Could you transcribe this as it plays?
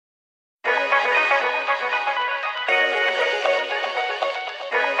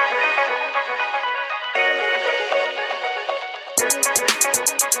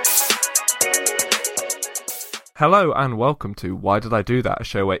Hello and welcome to Why Did I Do That, a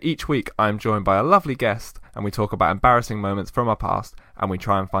show where each week I'm joined by a lovely guest and we talk about embarrassing moments from our past and we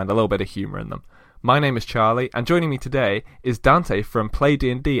try and find a little bit of humour in them. My name is Charlie and joining me today is Dante from Play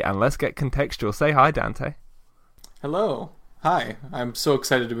D&D and Let's Get Contextual. Say hi, Dante. Hello. Hi. I'm so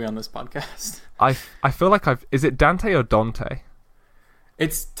excited to be on this podcast. I feel like Is it Dante or Dante?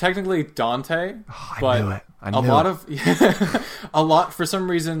 It's technically Dante, but a lot for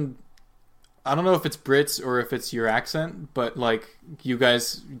some reason. I don't know if it's Brits or if it's your accent, but like you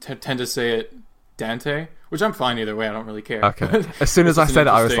guys tend to say it Dante, which I'm fine either way. I don't really care. Okay. As soon as I said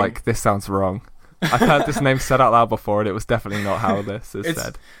it, I was like, this sounds wrong. I've heard this name said out loud before, and it was definitely not how this is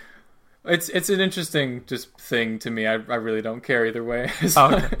said. It's an interesting just thing to me. I really don't care either way.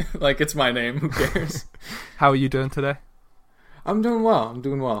 Okay. Like, it's my name. Who cares? How are you doing today? I'm doing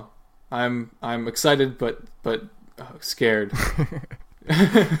well. I'm excited, but scared.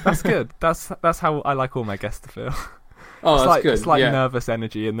 That's good. That's how I like all my guests to feel. Oh, that's good. It's like nervous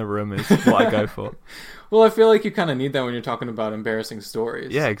energy in the room is what I go for. Well, I feel like you kind of need that when you're talking about embarrassing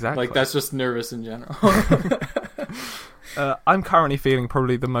stories. Yeah, exactly. Like, that's just nervous in general. I'm currently feeling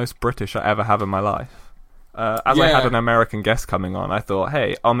probably the most British I ever have in my life. I had an American guest coming on, I thought,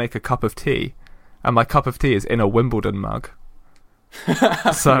 hey, I'll make a cup of tea. And my cup of tea is in a Wimbledon mug.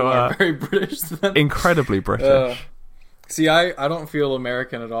 So, very British then. Incredibly British. See, I don't feel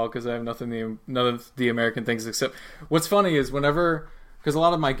American at all because I have none of the American things except... What's funny is because a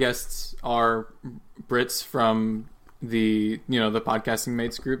lot of my guests are Brits from the Podcasting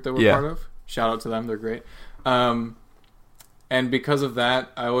Mates group that we're part of. Shout out to them, they're great. And because of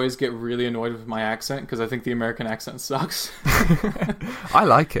that, I always get really annoyed with my accent because I think the American accent sucks. I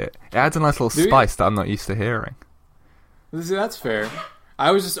like it. It adds a nice little spice that I'm not used to hearing. See, that's fair. I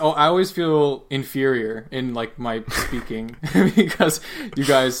always feel inferior in like my speaking because you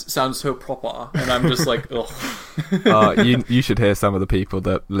guys sound so proper, and I'm just like, ugh. You should hear some of the people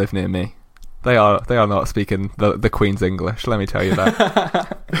that live near me. They are not speaking the Queen's English. Let me tell you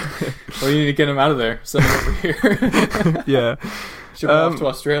that. Well, you need to get them out of there. Send them over here. Yeah. Ship them off to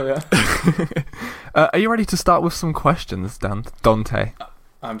Australia. Are you ready to start with some questions, Dante?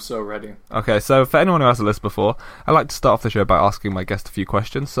 I'm so ready. Okay, so for anyone who hasn't listened before, I like to start off the show by asking my guest a few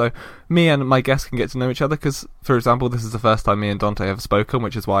questions, so me and my guest can get to know each other, because, for example, this is the first time me and Dante have spoken,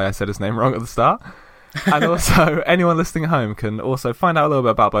 which is why I said his name wrong at the start. And also, anyone listening at home can also find out a little bit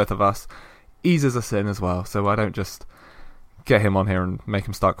about both of us. Eases us in as well, so I don't just get him on here and make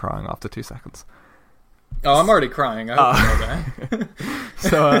him start crying after 2 seconds. Oh, I'm already crying. I hope you know that.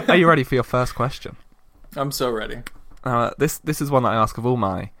 So, are you ready for your first question? I'm so ready. This is one that I ask of all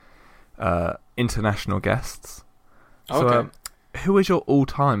my international guests. Okay. So, who is your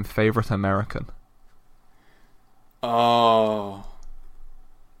all-time favourite American? Oh,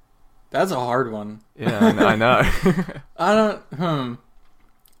 that's a hard one. Yeah, I know. I don't.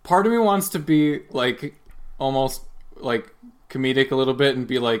 Part of me wants to be like almost like comedic a little bit and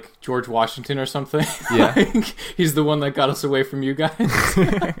be like George Washington or something. Yeah. Like, he's the one that got us away from you guys.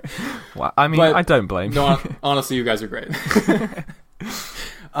 Well, I mean, but, I don't blame you. No, honestly, you guys are great.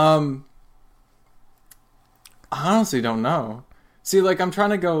 I honestly don't know. See, like,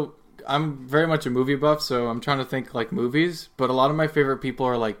 I'm very much a movie buff, so I'm trying to think like movies, but a lot of my favorite people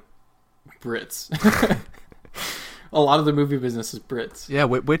are like Brits. A lot of the movie business is Brits. Yeah,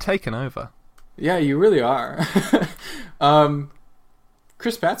 we're taking over. Yeah, you really are.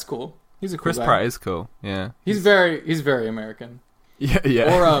 Chris Pratt's cool. He's a cool guy. Chris Pratt is cool. Yeah, he's very American.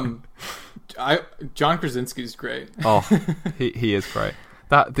 Yeah. Or John Krasinski's great. Oh, he is great.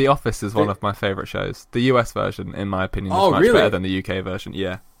 The Office is one of my favorite shows. The US version, in my opinion, is much better than the UK version.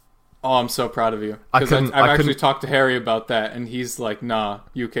 Yeah. Oh, I'm so proud of you. Because I've actually talked to Harry about that, and he's like, nah,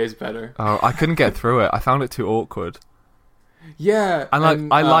 UK's better. Oh, I couldn't get through it. I found it too awkward. Yeah.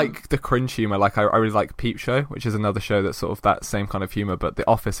 And I like the cringe humour. Like, I really like Peep Show, which is another show that's sort of that same kind of humour. But The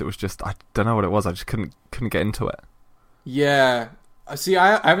Office, it was just, I don't know what it was. I just couldn't get into it. Yeah. See,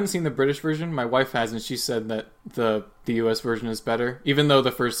 I haven't seen the British version. My wife has, and she said that the US version is better, even though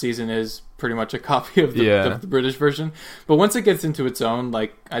the first season is pretty much a copy of the British version. But once it gets into its own,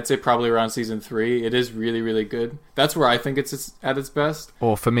 like, I'd say probably around season 3, it is really, really good. That's where I think it's at its best.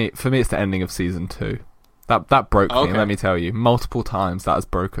 Or for me, it's the ending of season 2. That broke me, let me tell you. Multiple times that has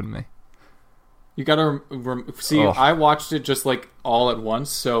broken me. You gotta see. I watched it just like all at once,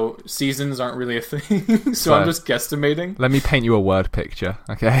 so seasons aren't really a thing. So I'm just guesstimating. Let me paint you a word picture,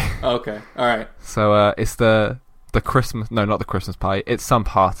 okay? Okay, all right. So it's the Christmas. No, not the Christmas party. It's some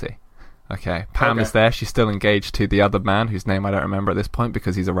party. Okay, Pam is there. She's still engaged to the other man whose name I don't remember at this point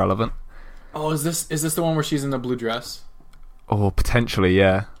because he's irrelevant. Oh, is this the one where she's in the blue dress? Oh, potentially,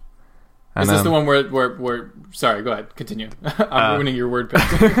 yeah. And, is this the one where? Sorry, go ahead. Continue. I'm ruining your word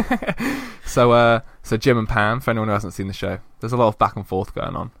picture. So Jim and Pam, for anyone who hasn't seen the show, there's a lot of back and forth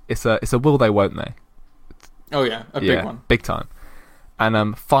going on. It's a will they, won't they? Oh yeah, big one, big time.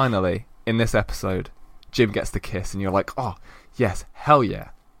 And finally, in this episode, Jim gets the kiss, and you're like, oh yes, hell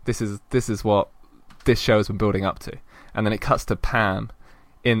yeah, this is what this show has been building up to. And then it cuts to Pam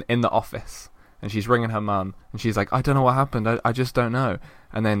in the office, and she's ringing her mum, and she's like, I don't know what happened, I just don't know.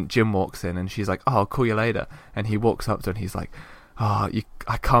 And then Jim walks in, and she's like, oh, I'll call you later. And he walks up to her, and he's like, oh,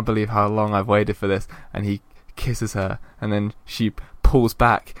 I can't believe how long I've waited for this. And he kisses her, and then she pulls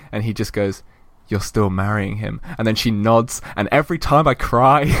back, and he just goes, you're still marrying him. And then she nods, and every time I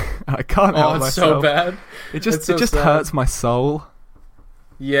cry, and I can't help myself. Oh, it's so bad. It just hurts my soul.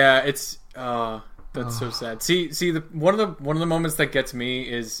 Yeah, it's that's so sad. See, one of the moments that gets me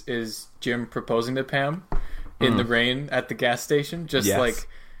is Jim proposing to Pam in the rain at the gas station,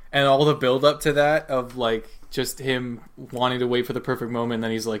 and all the build up to that of like just him wanting to wait for the perfect moment, and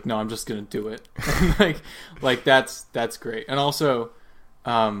then he's like, no, I'm just gonna do it. like that's great. And also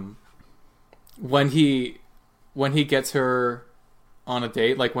when he gets her on a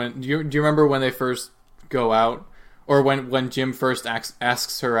date, like do you remember when they first go out, or when Jim first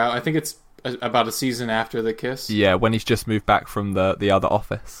asks her out? I think it's about a season after the kiss. Yeah, when he's just moved back from the other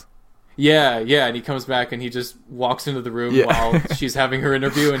office. Yeah, and he comes back and he just walks into the room while she's having her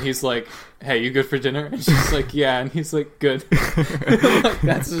interview, and he's like, hey, you good for dinner? And she's like, yeah, and he's like, good. Like,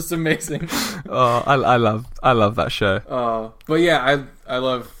 that's just amazing. Oh, I love that show. But yeah, I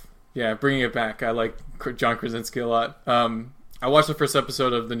love bringing it back. I like John Krasinski a lot. I watched the first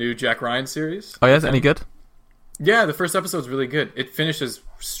episode of the new Jack Ryan series. Oh yeah, is it any good? Yeah, the first episode's really good. It finishes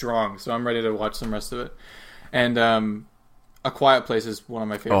strong, so I'm ready to watch the rest of it. And A Quiet Place is one of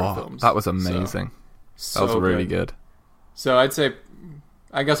my favorite films. That was amazing. That was really good. So I'd say,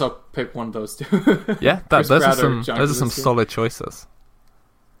 I guess I'll pick one of those two. Yeah, those are some solid choices.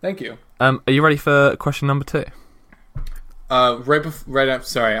 Thank you. Are you ready for question number 2? Right up.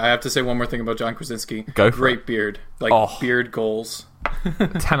 Sorry, I have to say one more thing about John Krasinski. Go for Great it. beard, beard goals.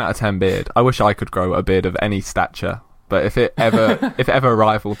 10 out of 10 beard. I wish I could grow a beard of any stature, but if it ever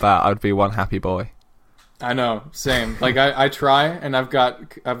rivaled that, I'd be one happy boy. I know, same. Like I try, and I've got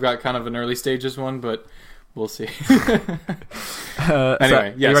kind of an early stages one, but we'll see.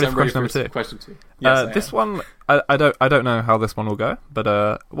 Anyway, you ready for question number 2? Question 2. Yes, this one, I don't know how this one will go, but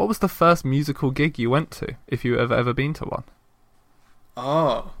what was the first musical gig you went to, if you have ever been to one?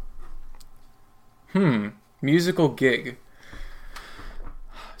 Oh. Musical gig.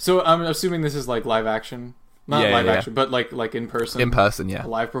 So I'm assuming this is like live action, not live action, but like in person. In person, yeah. A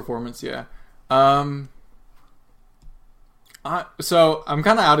live performance, yeah. So I'm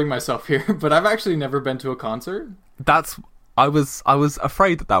kind of outing myself here, but I've actually never been to a concert. I was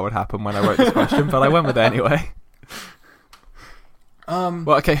afraid that would happen when I wrote this question, but I went with it anyway.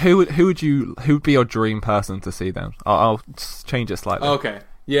 Well, okay, who would be your dream person to see then? I'll change it slightly. Okay,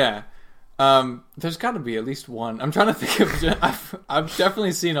 yeah. There's got to be at least one. I'm trying to think of. I've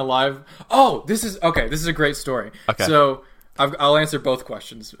definitely seen a live. Oh, this is a great story. Okay. So I'll answer both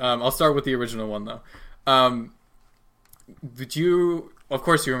questions. I'll start with the original one though. Did you? Of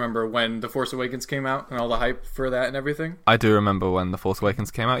course, you remember when The Force Awakens came out and all the hype for that and everything. I do remember when The Force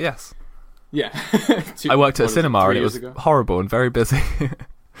Awakens came out. Yes. Yeah. I worked at a cinema and it was horrible and very busy.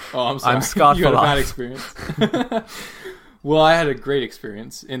 Oh, I'm sorry. I'm scarred you for had life. a bad experience. Well, I had a great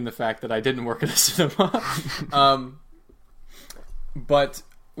experience in the fact that I didn't work at a cinema. But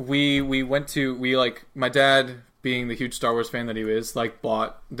we went to my dad, being the huge Star Wars fan that he is, like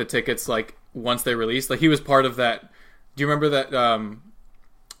bought the tickets like once they released. Like he was part of that. Do you remember that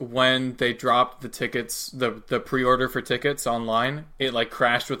when they dropped the tickets, the pre-order for tickets online, it like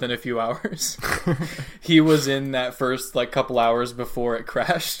crashed within a few hours? He was in that first like couple hours before it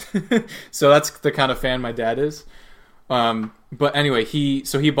crashed. So that's the kind of fan my dad is. But anyway,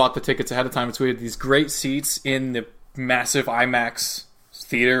 he bought the tickets ahead of time, so we had these great seats in the massive IMAX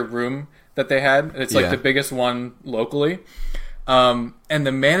theater room that they had. It's like the biggest one locally. And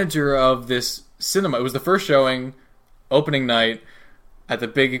the manager of this cinema, it was the first showing, opening night at the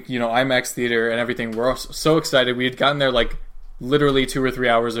big, IMAX theater and everything. We're all so excited. We had gotten there like literally 2 or 3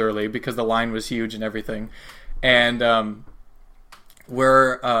 hours early because the line was huge and everything. And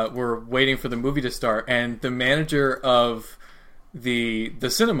we're waiting for the movie to start, and the manager of the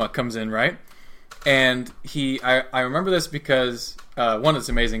cinema comes in, right? And I remember this because one, it's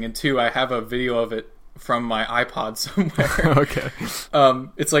amazing, and two, I have a video of it from my iPod somewhere. Okay.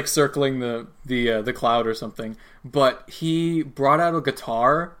 It's like circling the cloud or something. But he brought out a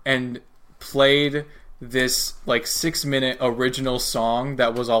guitar and played this like 6-minute original song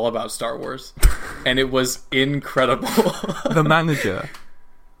that was all about Star Wars, and it was incredible. The manager.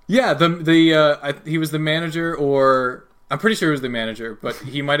 Yeah, he was the manager, or I'm pretty sure he was the manager, but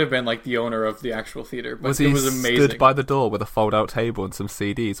he might have been like the owner of the actual theater. But It was amazing. stood by the door with a fold-out table and some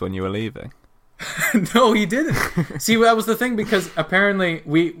CDs when you were leaving? No, he didn't. See, that was the thing, because apparently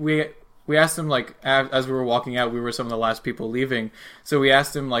we asked him, like, as we were walking out, we were some of the last people leaving. So we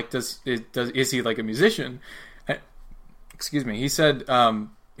asked him, like, is he like a musician? Excuse me. He said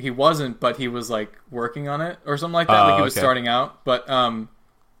he wasn't, but he was like working on it or something like that. Like he was starting out, but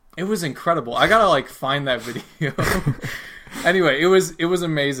it was incredible. I gotta like find that video. Anyway, it was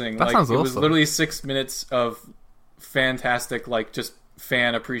amazing. That sounds awesome. It was literally 6 minutes of fantastic, like, just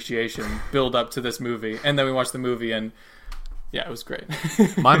fan appreciation build up to this movie, and then we watched the movie, and yeah, it was great.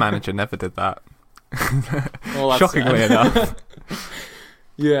 My manager never did that. Well, shockingly enough.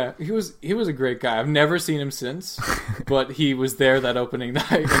 Yeah, he was a great guy. I've never seen him since, but he was there that opening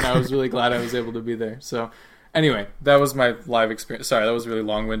night, and I was really glad I was able to be there. So, anyway, that was my live experience. Sorry, that was really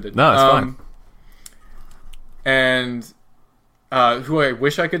long-winded. No, it's fine. And who I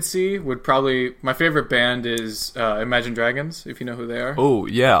wish I could see would probably... My favorite band is Imagine Dragons, if you know who they are. Oh,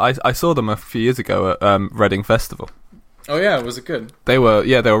 yeah, I saw them a few years ago at Reading Festival. Oh, yeah, was it good? They were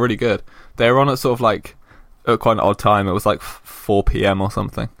really good. They were on at sort of like at quite an odd time. It was like 4 p.m. or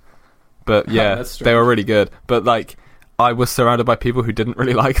something. But yeah, they were really good. But like, I was surrounded by people who didn't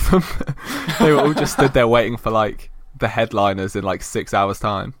really like them. They were all just stood there waiting for like the headliners in like 6 hours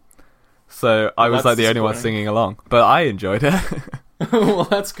time. So I was like the only one singing along. But I enjoyed it. Well,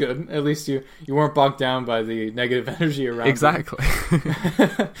 that's good. At least you weren't bogged down by the negative energy around. Exactly.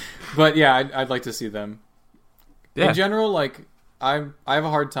 But yeah, I'd like to see them. Yeah. In general, like, I have a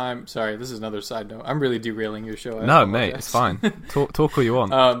hard time... Sorry, this is another side note. I'm really derailing your show. No, mate, it's fine. Talk all you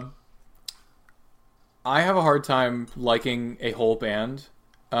want. I have a hard time liking a whole band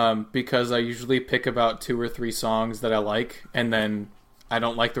because I usually pick about 2 or 3 songs that I like, and then I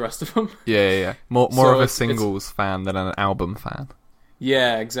don't like the rest of them. Yeah. More of a singles fan than an album fan.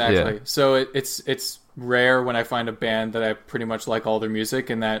 Yeah, exactly. Yeah. So it's rare when I find a band that I pretty much like all their music,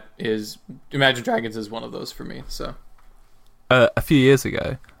 and that is... Imagine Dragons is one of those for me, so... A few years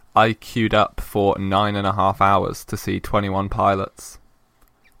ago, I queued up for 9.5 hours to see 21 Pilots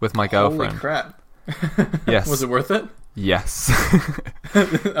with my girlfriend. Holy crap. Yes. Was it worth it? Yes. At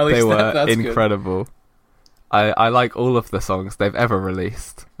least they were that's incredible. Good. I like all of the songs they've ever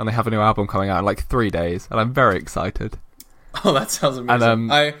released, and they have a new album coming out in like 3 days, and I'm very excited. Oh, that sounds amazing.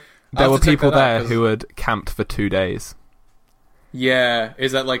 And there were people there who had camped for 2 days. Yeah,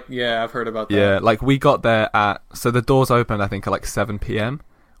 is that like... Yeah, I've heard about that. Yeah, like we got there at... So the doors opened, I think, at like 7 p.m.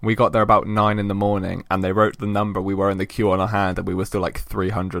 We got there about 9 in the morning, and they wrote the number we were in the queue on our hand, and we were still like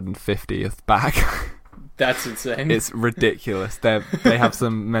 350th back. That's insane. It's ridiculous. They have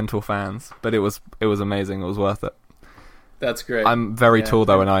some mental fans, but it was amazing. It was worth it. That's great. I'm very tall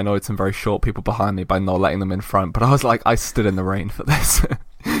though, and I annoyed some very short people behind me by not letting them in front. But I was like, I stood in the rain for this.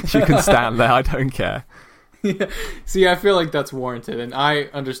 You can stand there. I don't care. Yeah. See, I feel like that's warranted, and I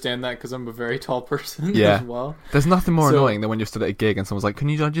understand that because I'm a very tall person as well. There's nothing more annoying than when you're stood at a gig and someone's like, "Can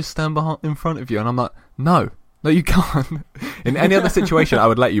you just stand in front of you?" And I'm like, "No, you can't." In any other situation, I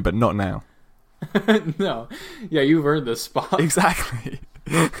would let you, but not now. No, yeah, you've earned this spot. Exactly.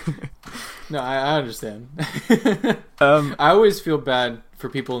 No, I understand. I always feel bad for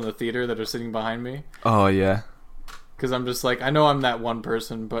people in the theater that are sitting behind me. Oh yeah. Because I'm just like, I know I'm that one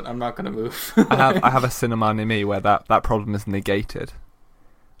person, but I'm not going to move. I have a cinema near me where that problem is negated.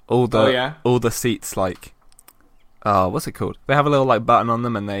 All the seats, like, what's it called? They have a little like button on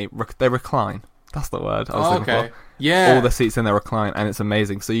them, and they recline. That's the word I was looking for. Yeah. All the seats in there recline, and it's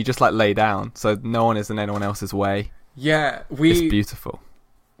amazing. So you just like lay down, so no one is in anyone else's way. Yeah, it's beautiful.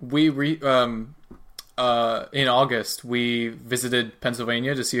 In August we visited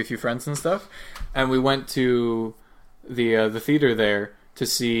Pennsylvania to see a few friends and stuff, and we went to the theater there to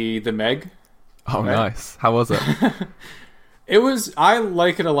see The Meg. Oh, right? Nice. How was it? I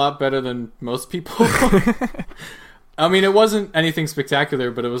like it a lot better than most people. I mean, it wasn't anything spectacular,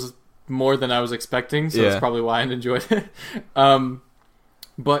 but it was more than I was expecting, so that's probably why I enjoyed it.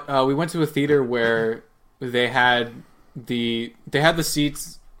 But we went to a theater where they had the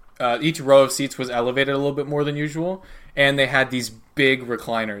seats. Each row of seats was elevated a little bit more than usual, and they had these big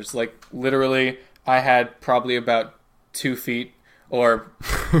recliners. Like, literally, I had probably about 2 feet, or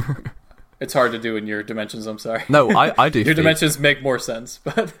it's hard to do in your dimensions, I'm sorry. No, I do Your feet. dimensions make more sense,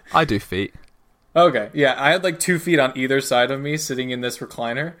 but... I do feet. Okay, yeah, I had like 2 feet on either side of me sitting in this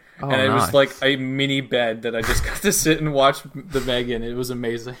recliner, Oh, and it was nice. like a mini bed that I just got to sit and watch the Meg in. It was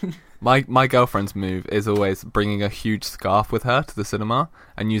amazing. My girlfriend's move is always bringing a huge scarf with her to the cinema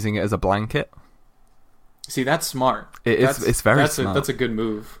and using it as a blanket. See, that's smart. It's very smart. That's a good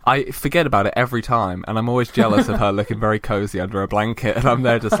move. I forget about it every time, and I'm always jealous of her looking very cozy under a blanket, and I'm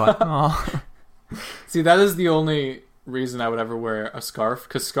there just like, oh. See, that is the only reason I would ever wear a scarf,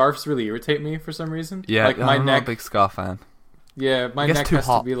 because scarves really irritate me for some reason. Yeah, like my I'm neck. not a big scarf fan. Yeah, my gets neck too has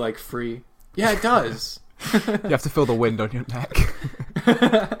hot. to be like free. Yeah, it does. You have to feel the wind on your neck.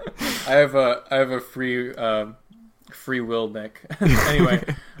 I have a free will neck. Anyway,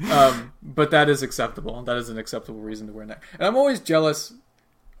 but that is acceptable. That is an acceptable reason to wear a neck. And I'm always jealous.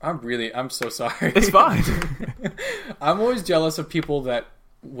 I'm so sorry. It's fine. I'm always jealous of people that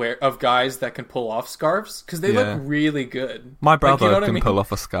of guys that can pull off scarves, because they Yeah. look really good. My Like, brother you know what I can mean? pull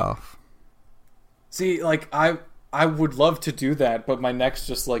off a scarf. See, like I would love to do that, but my neck's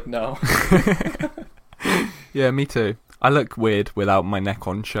just like no. Yeah, me too. I look weird without my neck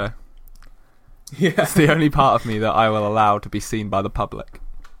on show. Yeah. It's the only part of me that I will allow to be seen by the public.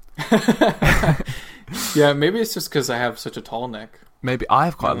 Yeah, maybe it's just because I have such a tall neck. Maybe I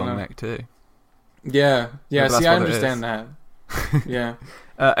have quite I a don't long know. neck too. Yeah. Maybe that's See, I what it understand is. that. Yeah,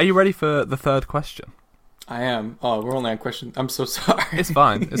 Are you ready for the third question? I am. Oh, we're only on question. I'm so sorry. It's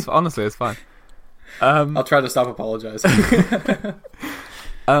fine. Honestly, it's fine. I'll try to stop apologizing.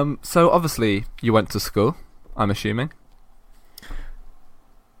 So obviously you went to school, I'm assuming,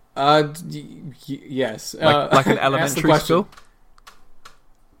 Yes. like an ask the elementary question. school.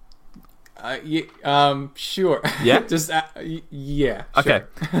 Sure. Yeah? Just yeah. Okay.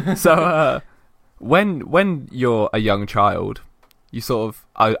 Sure. So when you're a young child, you sort of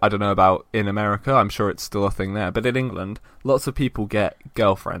I don't know about in America. I'm sure it's still a thing there, but in England, lots of people get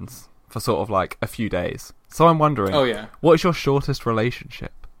girlfriends for sort of like a few days. So I'm wondering, Oh yeah. what is your shortest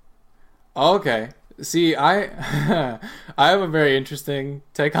relationship? Okay. See, I I have a very interesting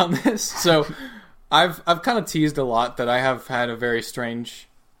take on this. So, I've kind of teased a lot that I have had a very strange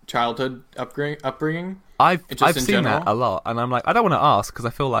childhood upbringing. I've Just in seen that general? a lot, and I'm like, I don't want to ask because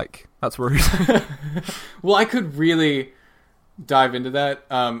I feel like that's rude. Well, I could really dive into that.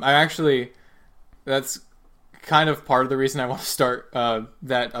 That's kind of part of the reason I want to start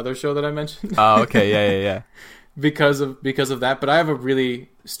that other show that I mentioned. Oh, okay, yeah. because of that. But I have a really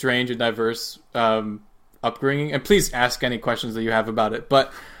strange and diverse upbringing, and please ask any questions that you have about it.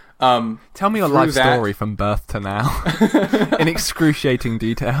 But Tell me your through life that- story from birth to now, in excruciating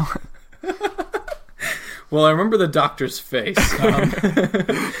detail. Well, I remember the doctor's face.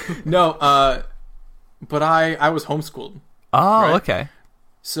 No, but I was homeschooled. Oh, Right. okay.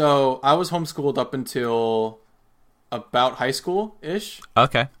 So I was homeschooled up until about high school ish,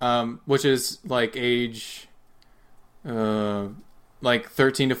 Okay. which is like age, like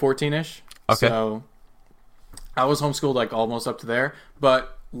 13 to 14 ish. Okay. So I was homeschooled like almost up to there,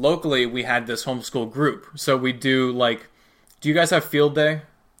 but locally we had this homeschool group. So we do like, do you guys have field day?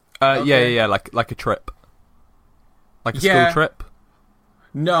 Okay. Yeah, like a trip. Like a Yeah. school trip?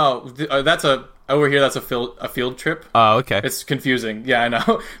 No, that's over here. That's a field trip. Oh, okay. It's confusing. Yeah, I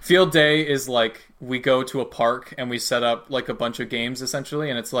know. Field day is like we go to a park and we set up like a bunch of games essentially,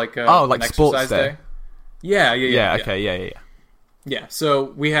 and it's like like an sports exercise day. Yeah. Okay, yeah. Yeah. So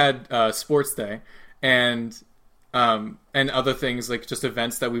we had sports day and other things like just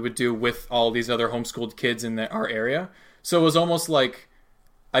events that we would do with all these other homeschooled kids in our area. So it was almost like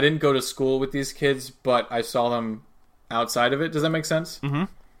I didn't go to school with these kids, but I saw them outside of it. Does that make sense? Mm-hmm.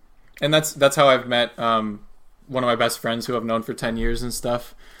 And that's how I've met one of my best friends who I've known for 10 years and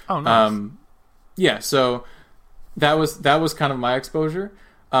stuff. Oh, nice. Yeah, so that was kind of my exposure.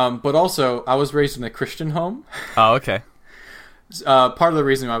 But also, I was raised in a Christian home. Oh, okay. Part of the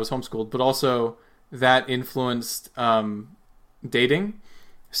reason I was homeschooled, but also that influenced dating.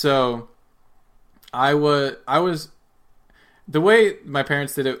 So I was the way my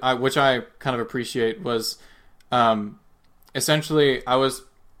parents did it, which I kind of appreciate, was essentially I was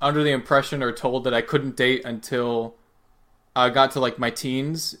under the impression or told that I couldn't date until I got to like my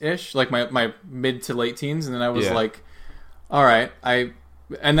teens ish, like my mid to late teens, and then I was Yeah. like, all right,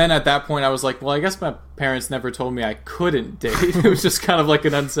 and then at that point I was like, well, I guess my parents never told me I couldn't date. It was just kind of like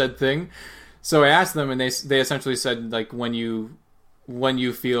an unsaid thing. So I asked them, and they essentially said like when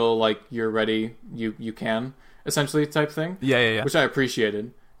you feel like you're ready, you can, essentially, type thing. Yeah. Which I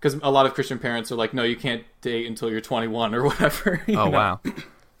appreciated, because a lot of Christian parents are like, no, you can't date until you're 21 or whatever. Oh, wow.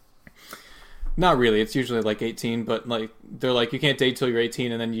 Not really. It's usually like 18, but like they're like, you can't date till you're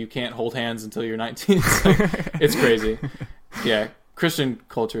 18, and then you can't hold hands until you're 19. It's crazy. Yeah. Christian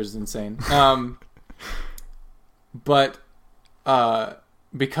culture is insane. But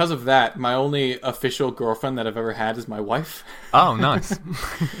because of that, my only official girlfriend that I've ever had is my wife. Oh, nice.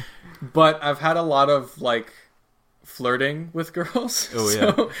 But I've had a lot of like flirting with girls. Oh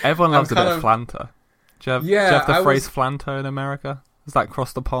yeah, so everyone loves a bit of flanter. Do you have the phrase flanter in America? Does that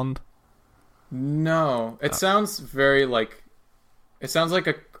cross the pond? No, it sounds very like. It sounds like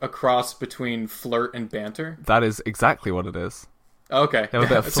a cross between flirt and banter. That is exactly what it is. Okay. They have a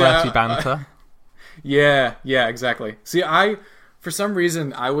bit of flirty banter. Yeah, exactly. See, for some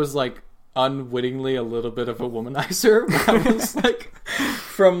reason, I was like unwittingly a little bit of a womanizer when I was like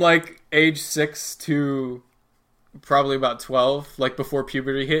from like age 6 to probably about 12, like before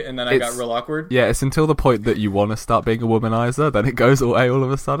puberty hit, and then I got real awkward. Yeah, it's until the point that you want to start being a womanizer, then it goes away all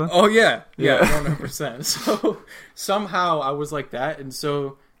of a sudden. Oh yeah, 100%. So somehow I was like that, and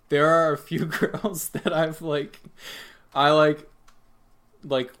so there are a few girls that I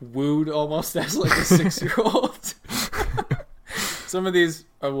wooed almost as like a 6-year-old. Some of these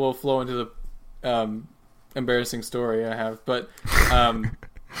will flow into the embarrassing story I have, but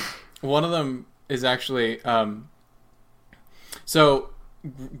one of them is actually so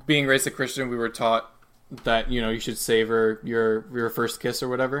being raised a Christian, we were taught that you should savor your first kiss or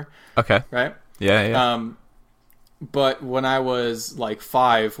whatever. Okay. Right? Yeah. But when I was like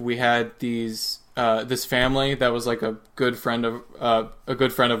 5, we had this family that was like a good friend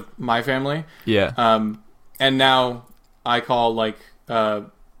of my family. Yeah. And now I call like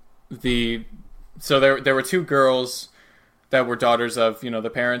so there were 2 girls that were daughters of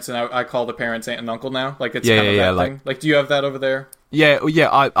the parents, and I call the parents aunt and uncle now. Like it's kind of that thing. Like, do you have that over there? Yeah.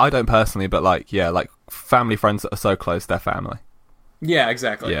 I don't personally, but like family friends that are so close, they're family. Yeah,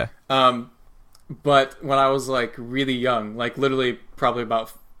 exactly. Yeah. But when I was like really young, like literally probably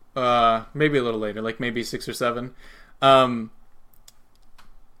about maybe a little later, like maybe 6 or 7, one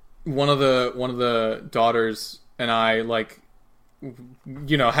of the daughters and I like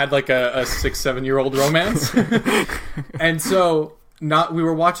had like a 6-7-year-old romance. And so we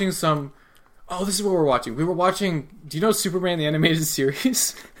were watching some. Oh, this is what we're watching. We were watching. Do you know Superman the animated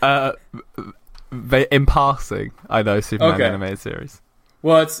series? In passing, I know Superman the animated series.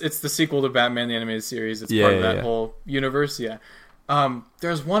 Well, it's the sequel to Batman the animated series. It's part of that whole universe. Yeah.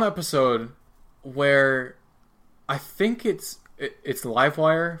 There's one episode where I think it's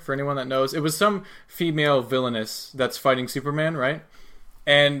Livewire, for anyone that knows. It was some female villainess that's fighting Superman, right?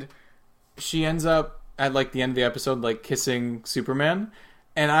 And she ends up at like the end of the episode like kissing Superman,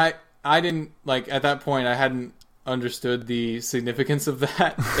 and I didn't like at that point I hadn't understood the significance of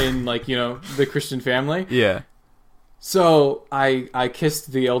that in like the Christian family. Yeah. So I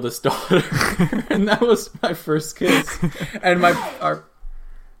kissed the eldest daughter, and that was my first kiss. And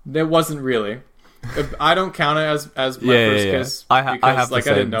it wasn't really. I don't count it as my first kiss. I have the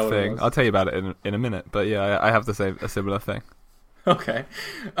same I didn't know thing. I'll tell you about it in a minute. But yeah, I have a similar thing. Okay,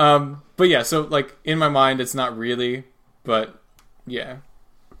 but yeah, so like in my mind, it's not really, but yeah.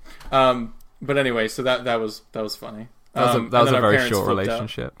 But anyway, so that was funny. That was a very short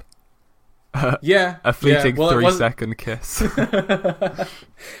relationship. Yeah, a fleeting 3-second kiss.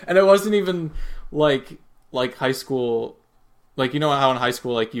 And it wasn't even like high school. Like, how in high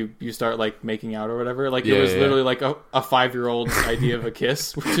school, like, you start, like, making out or whatever? Like, it was literally, like, a 5-year-old's idea of a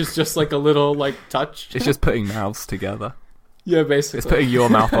kiss, which is just, like, a little, like, touch. It's just putting mouths together. Yeah, basically. It's putting your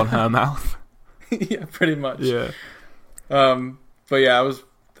mouth on her mouth. Yeah, pretty much. Yeah. But, yeah,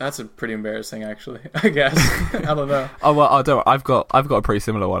 that's a pretty embarrassing, actually, I guess. I don't know. Oh, well, I've got a pretty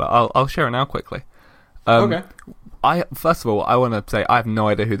similar one. I'll share it now quickly. Okay. First of all, I want to say I have no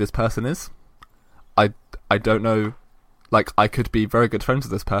idea who this person is. I don't know. Like, I could be very good friends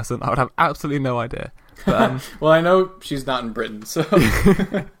with this person. I would have absolutely no idea. But, well, I know she's not in Britain, so...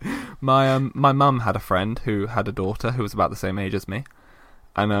 My mum had a friend who had a daughter who was about the same age as me.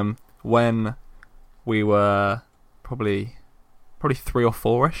 And when we were probably 3 or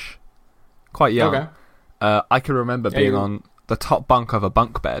 4-ish, quite young, I can remember being on the top bunk of a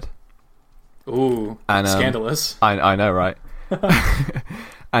bunk bed. Ooh, and, scandalous. I know, right?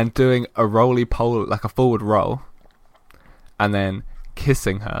 And doing a roly-poly, like a forward roll, and then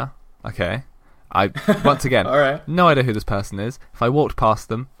kissing her. Okay, once again, all right. No idea who this person is. If I walked past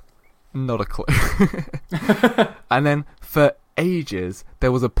them, not a clue. And then for ages,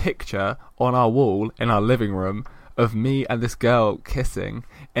 there was a picture on our wall in our living room of me and this girl kissing,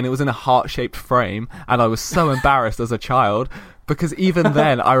 and it was in a heart-shaped frame, and I was so embarrassed as a child, because even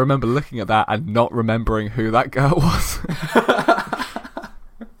then I remember looking at that and not remembering who that girl was.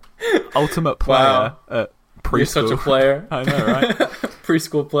 Ultimate player at preschool. You're such a player. I know, right?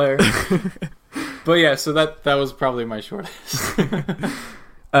 Preschool player. But yeah, so that was probably my shortest.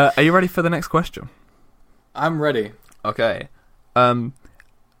 Are you ready for the next question? I'm ready. Okay.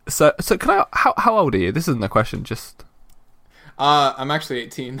 So can I? How old are you? This isn't a question. Just. I'm actually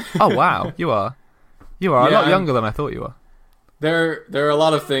 18. Oh wow, you are a lot younger than I thought you were. There are a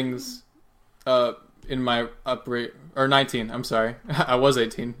lot of things, in my or 19. I'm sorry, I was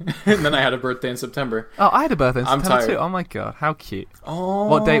 18, and then I had a birthday in September. Oh, I had a birthday in I'm September tired. too. Oh my god, how cute! Oh,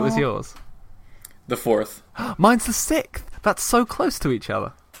 What date was yours? The 4th. Mine's the 6th. That's so close to each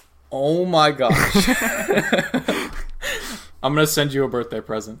other. Oh my gosh. I'm gonna send you a birthday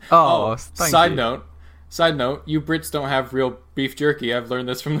present. Oh, thank you. Side note, you Brits don't have real beef jerky. I've learned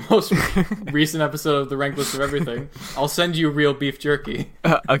this from the most recent episode of The Rank List of Everything. I'll send you real beef jerky.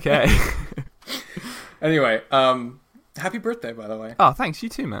 Okay. Anyway, happy birthday, by the way. Oh, thanks. You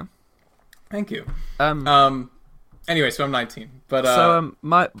too, man. Thank you. Um. Anyway, so I'm 19. But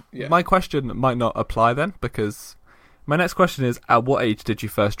my question might not apply then, because my next question is: at what age did you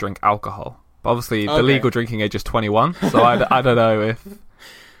first drink alcohol? But obviously, the legal drinking age is 21, so I don't know if.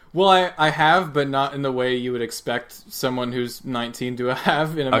 Well, I have, but not in the way you would expect someone who's 19 to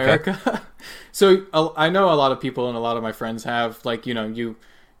have in America. Okay. So I know a lot of people and a lot of my friends have, like, you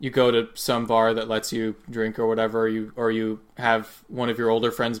go to some bar that lets you drink or whatever, or you have one of your older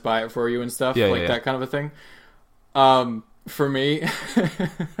friends buy it for you and stuff, that kind of a thing. For me,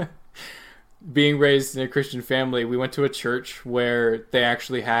 being raised in a Christian family, we went to a church where they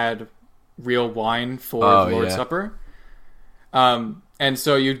actually had real wine for Lord's Supper. And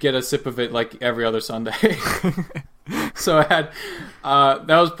so you'd get a sip of it like every other Sunday. So I had,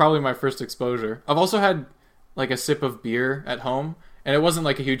 that was probably my first exposure. I've also had like a sip of beer at home, and it wasn't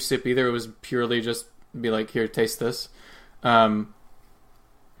like a huge sip either. It was purely just be like, here, taste this. But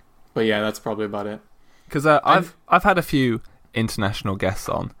yeah, that's probably about it. Because I've had a few international guests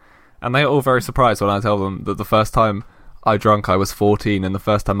on, and they're all very surprised when I tell them that the first time I drank I was 14, and the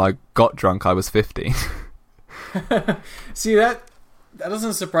first time I got drunk I was 15. See, that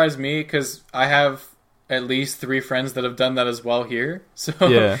doesn't surprise me, because I have at least 3 friends that have done that as well here. So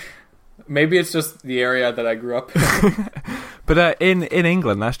yeah. Maybe it's just the area that I grew up in. But in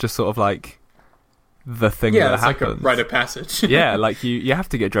England, that's just sort of like the thing that happens. Yeah, it's like a rite of passage. Yeah, like you have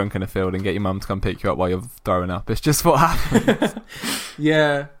to get drunk in a field and get your mum to come pick you up while you're throwing up. It's just what happens.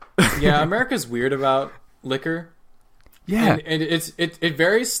 Yeah, America's weird about liquor. Yeah, and it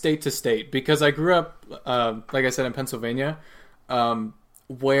varies state to state, because I grew up, like I said, in Pennsylvania,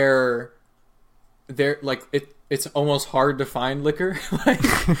 where there it's almost hard to find liquor.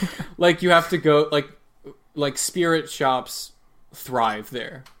 like you have to go like spirit shops thrive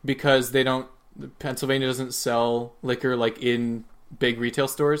there because Pennsylvania doesn't sell liquor like in big retail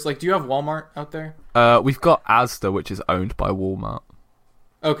stores. Like, do you have Walmart out there? We've got Asda, which is owned by Walmart.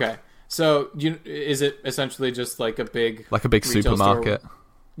 Okay. So, is it essentially just like a big supermarket? Store?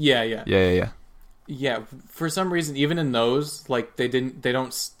 Yeah. Yeah. For some reason, even in those, like they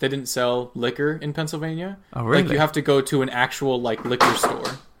didn't sell liquor in Pennsylvania. Oh, really? Like, you have to go to an actual like liquor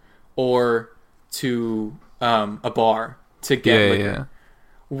store or to a bar to get liquor. Yeah.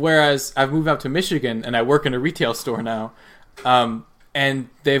 Whereas I've moved out to Michigan and I work in a retail store now. And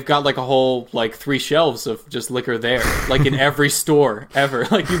they've got like a whole like 3 shelves of just liquor there, like in every store ever.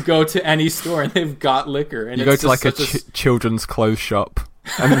 Like, you go to any store and they've got liquor. And you go to like a children's clothes shop,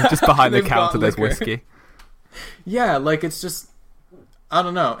 and just behind the counter there's whiskey. Yeah, like it's just, I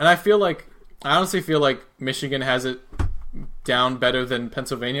don't know. And I honestly feel like Michigan has it down better than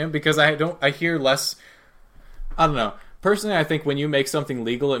Pennsylvania, because I hear less. I don't know. Personally, I think when you make something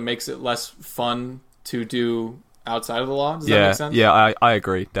legal, it makes it less fun to do outside of the law. Does that make sense? Yeah, I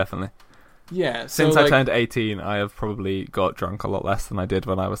agree, definitely. Yeah. Since I turned 18, I have probably got drunk a lot less than I did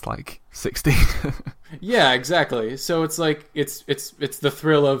when I was like 16. Yeah, exactly. So it's like it's the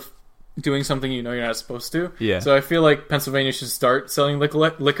thrill of doing something you know you're not supposed to. Yeah. So I feel like Pennsylvania should start selling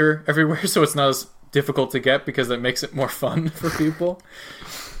liquor everywhere, so it's not as difficult to get, because that makes it more fun for people.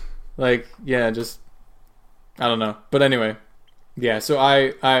 Like, yeah, just I don't know. But anyway, yeah. So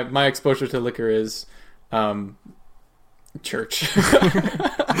I my exposure to liquor is church.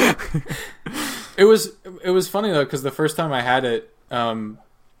 It was funny though, because the first time I had it, I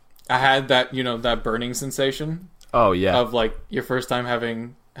had that that burning sensation. Oh yeah. Of like your first time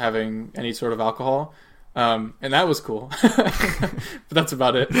having any sort of alcohol, and that was cool. But that's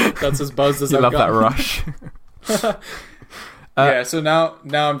about it. That's as buzzed as I've love gotten. That rush. Yeah. So now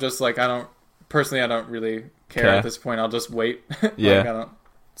I'm just like, I don't really care at this point. I'll just wait. Yeah.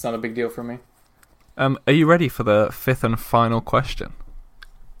 It's not a big deal for me. Are you ready for the 5th and final question?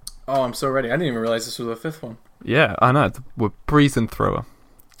 Oh, I'm so ready. I didn't even realize this was the 5th one. Yeah, I know. We're breezing through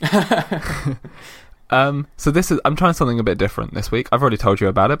them. So I'm trying something a bit different this week. I've already told you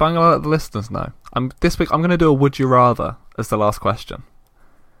about it, but I'm going to let the listeners know. This week I'm going to do a would you rather as the last question.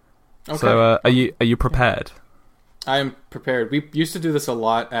 Okay. So are you prepared? I am prepared. We used to do this a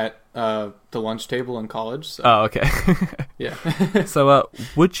lot at the lunch table in college. So. Oh, okay. Yeah. So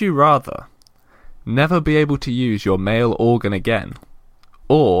would you rather never be able to use your male organ again,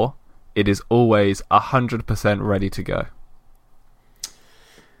 or it is always 100% ready to go?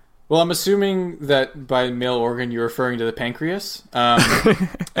 Well, I'm assuming that by male organ you're referring to the pancreas,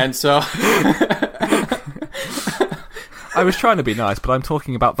 and so I was trying to be nice, but I'm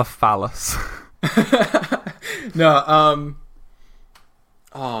talking about the phallus. No,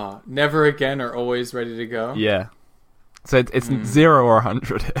 never again or always ready to go. Yeah, so it's 0 or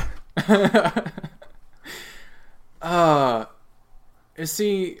 100.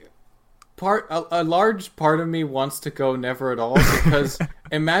 See, a large part of me wants to go never at all, because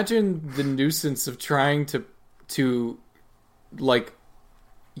imagine the nuisance of trying to like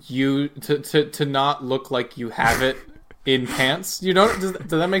you to not look like you have it in pants. You know, does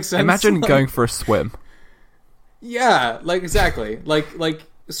that make sense? Imagine going for a swim. Yeah, like exactly. Like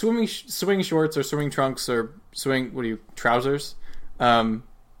swimming shorts or swimming trunks or trousers? I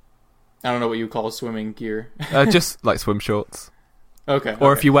don't know what you call swimming gear. Just like swim shorts. Okay.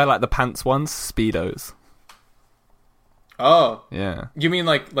 Or if you wear like the pants ones, Speedos. Oh. Yeah. You mean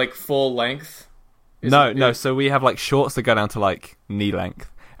like full length? No. So we have like shorts that go down to like knee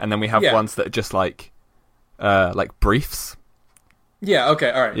length, and then we have ones that are just like briefs. Yeah.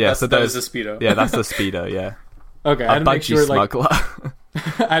 Okay. All right. Yeah. That is a Speedo. Yeah, that's the Speedo. Yeah. Okay. I had to make sure smuggler.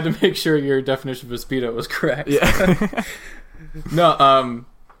 I had to make sure your definition of a Speedo was correct. Yeah. No.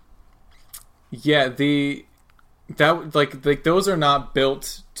 Yeah. That those are not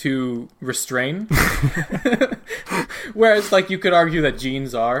built to restrain. Whereas like you could argue that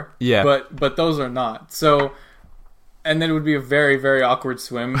jeans are. Yeah. But those are not. So, and then it would be a very, very awkward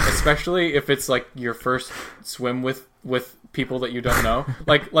swim, especially if it's like your first swim with people that you don't know.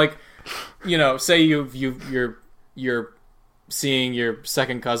 Like you know, say you're seeing your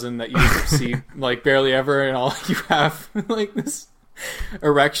second cousin that you see like barely ever, and all you have like this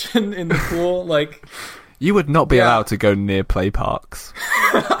erection in the pool, like. You would not be allowed to go near play parks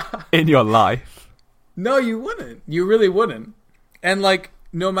in your life. No, you wouldn't. You really wouldn't. And like,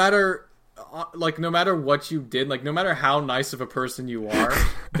 no matter what you did, like no matter how nice of a person you are,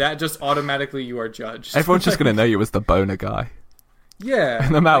 that just automatically you are judged. Everyone's just gonna know you as the boner guy. Yeah.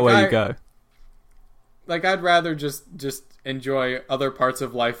 No matter where you go. Like I'd rather just enjoy other parts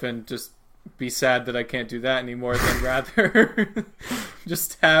of life and just be sad that I can't do that anymore than rather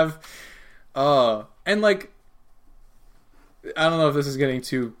just have and like, I don't know if this is getting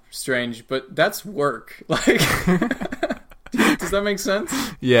too strange, but that's work. Like, does that make sense?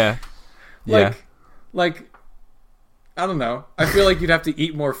 Yeah. Like, I don't know. I feel like you'd have to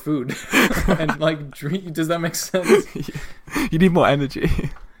eat more food and like drink. Does that make sense? You need more energy.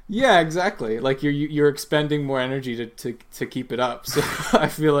 Yeah, exactly. Like you're expending more energy to keep it up. So I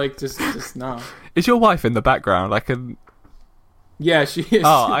feel like just no. Is your wife in the background? I can. Yeah, she is.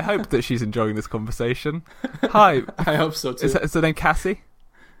 Oh, I hope that she's enjoying this conversation. Hi. I hope so too. Is her name Cassie?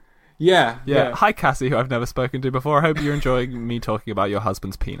 Yeah. Hi, Cassie, who I've never spoken to before. I hope you're enjoying me talking about your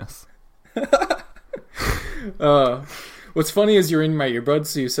husband's penis. What's funny is you're in my earbuds,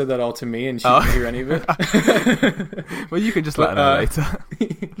 so you said that all to me, and she didn't hear any of it. Well, you can just let her know later.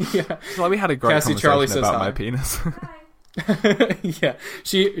 Yeah. So, we had a great Cassie, conversation Charlie says about hi. my penis. Yeah,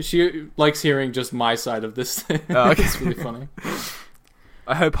 she likes hearing just my side of this thing. Oh, okay. It's really funny.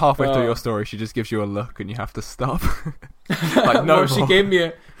 I hope halfway through your story she just gives you a look and you have to stop. Like, no, she gave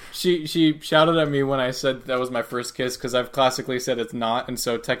me she shouted at me when I said that was my first kiss, because I've classically said it's not, and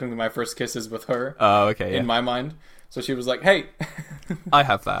so technically my first kiss is with her. Oh, okay. In my mind, so she was like, "Hey." I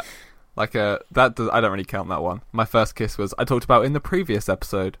have that. Like I don't really count that one. My first kiss was I talked about in the previous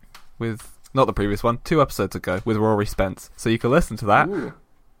episode with. Not the previous one, 2 episodes ago, with Rory Spence. So you can listen to that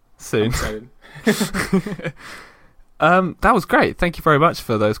soon. I'm excited. That was great. Thank you very much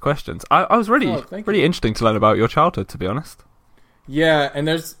for those questions. I was really interesting to learn about your childhood, to be honest. Yeah, and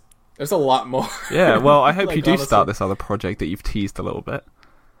there's a lot more. Yeah, well, I hope like, you do honestly. start this other project that you've teased a little bit.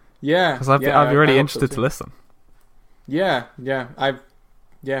 Yeah. Because I'd be really interested to listen. Yeah.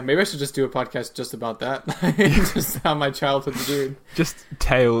 Maybe I should just do a podcast just about that. Just how my childhood did. Just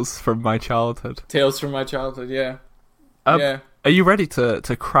tales from my childhood. Tales from my childhood, yeah. Yeah. Are you ready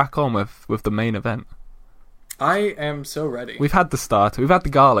to crack on with the main event? I am so ready. We've had the starter. We've had the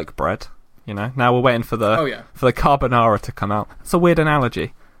garlic bread. You know, now we're waiting for the carbonara to come out. It's a weird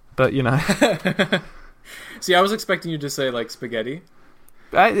analogy, but you know. See, I was expecting you to say like spaghetti.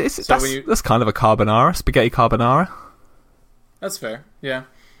 That's kind of a carbonara, spaghetti carbonara. That's fair. Yeah.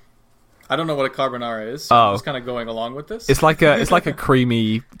 I don't know what a carbonara is, so I'm just kind of going along with this. It's like a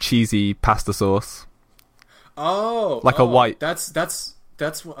creamy, cheesy pasta sauce. Oh, like a white. That's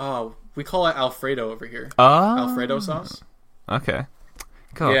we call it Alfredo over here. Alfredo sauce. Okay.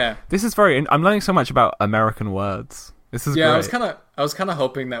 God, yeah. This is I'm learning so much about American words. This is great. I was kind of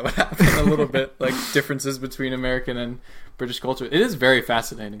hoping that would happen a little bit, like differences between American and British culture. It is very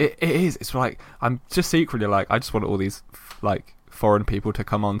fascinating. It is. It's like I'm just secretly like I just want all these like foreign people to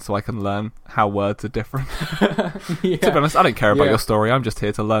come on so I can learn how words are different. Yeah. To be honest, I don't care about your story. I'm just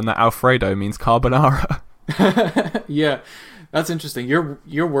here to learn that Alfredo means carbonara. Yeah, that's interesting.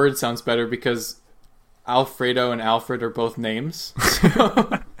 Your word sounds better because Alfredo and Alfred are both names.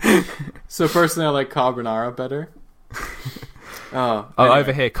 So personally, I like carbonara better. Anyway.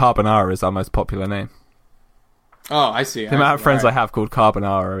 Over here, carbonara is our most popular name. Oh, I see. The amount of friends I have called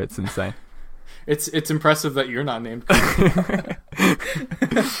carbonara, it's insane. It's impressive that you're not named.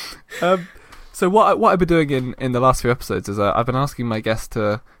 So what I've been doing in the last few episodes is I've been asking my guests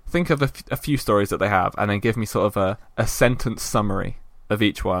to think of a few stories that they have and then give me sort of a sentence summary of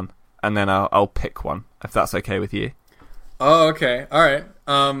each one, and then I'll pick one if that's okay with you. Oh, okay, all right.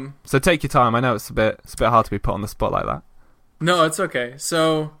 So take your time. I know it's a bit hard to be put on the spot like that. No, it's okay.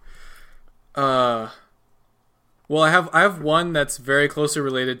 So, well, I have one that's very closely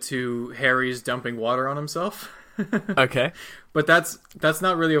related to Harry's dumping water on himself. Okay. But that's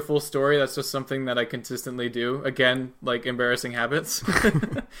not really a full story. That's just something that I consistently do. Again, like embarrassing habits.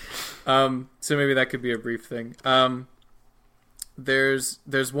 So maybe that could be a brief thing. There's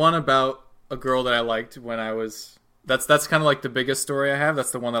one about a girl that I liked when I was. That's kind of like the biggest story I have.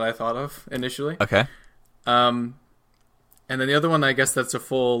 That's the one that I thought of initially. Okay. And then the other one, I guess that's a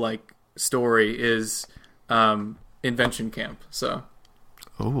full like story is Invention Camp. So.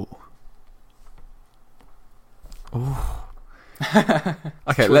 Ooh.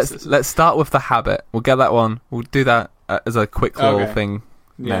 Okay, let's start with the habit. We'll get that one. We'll do that as a quick little thing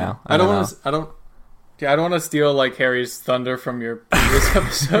now. I don't want to steal like Harry's thunder from your previous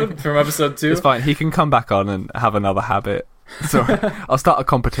episode, from episode 2. It's fine. He can come back on and have another habit. So I'll start a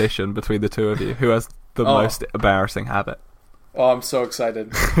competition between the two of you. Who has the most embarrassing habit? Oh, I'm so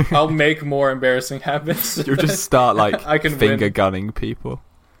excited. I'll make more embarrassing habits. You'll just start like I can finger win. gunning people,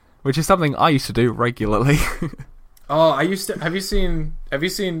 which is something I used to do regularly. Oh, I used to. Have you seen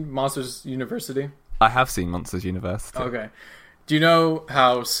Monsters University? I have seen Monsters University. Okay. Do you know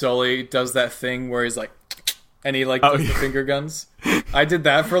how Sully does that thing where he's like, and he like does the finger guns? I did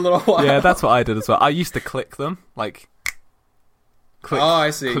that for a little while. Yeah, that's what I did as well. I used to click them, like. I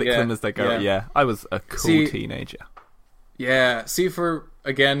see. Click them as they go. Yeah, I was a cool teenager. Yeah. See, for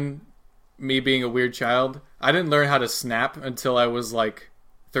again, me being a weird child, I didn't learn how to snap until I was like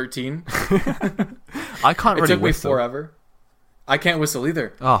 13. I can't really whistle. It took me forever. I can't whistle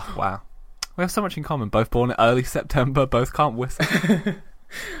either. Oh, wow. We have so much in common. Both born in early September, both can't whistle.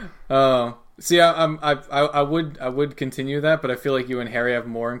 See, I would continue that, but I feel like you and Harry have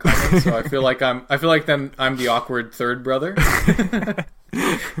more in common. So I feel like I'm the awkward third brother.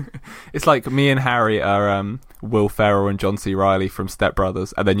 It's like me and Harry are Will Ferrell and John C. Reilly from Step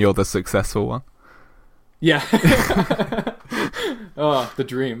Brothers, and then you're the successful one. Yeah. Oh, the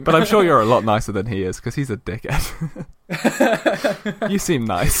dream. But I'm sure you're a lot nicer than he is, because he's a dickhead. You seem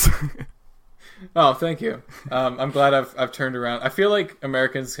nice. Oh, thank you. I'm glad I've turned around. I feel like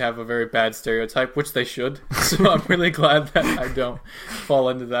Americans have a very bad stereotype, which they should. So I'm really glad that I don't fall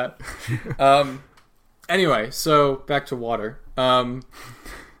into that. Anyway, so back to water.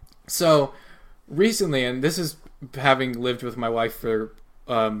 So recently, and this is having lived with my wife for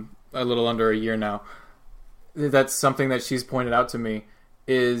a little under a year now, that's something that she's pointed out to me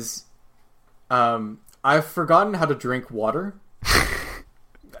is I've forgotten how to drink water.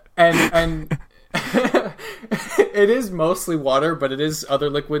 And it is mostly water, but it is other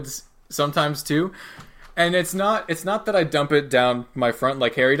liquids sometimes too. And it's not that I dump it down my front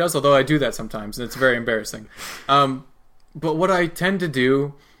like Harry does, although I do that sometimes, and it's very embarrassing. But what I tend to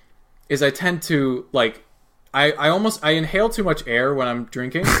do is I tend to like I inhale too much air when I'm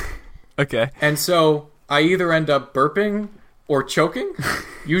drinking. Okay. And so I either end up burping or choking,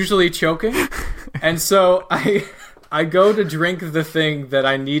 usually choking. And so I go to drink the thing that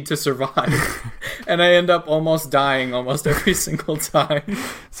I need to survive, and I end up almost dying almost every single time.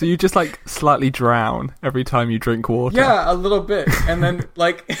 So you just like slightly drown every time you drink water? Yeah, a little bit. And then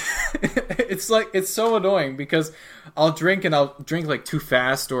like it's so annoying because I'll drink like too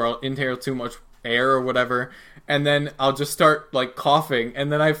fast, or I'll inhale too much air or whatever, and then I'll just start like coughing,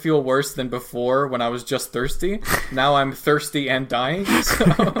 and then I feel worse than before when I was just thirsty. Now I'm thirsty and dying.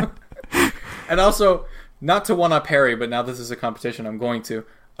 So. And also, not to one-up Harry, but now this is a competition, I'm going to.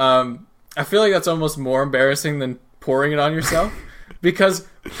 I feel like that's almost more embarrassing than pouring it on yourself, because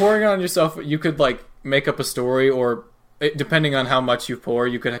pouring it on yourself, you could like make up a story, or depending on how much you pour,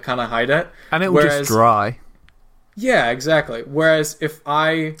 you could kind of hide it, and it will just dry. Yeah, exactly. Whereas if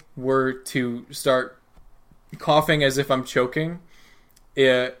I were to start coughing as if I'm choking,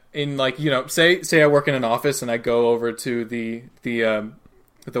 in like, you know, say I work in an office and I go over to the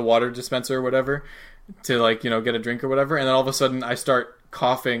water dispenser or whatever to, like, you know, get a drink or whatever, and then all of a sudden I start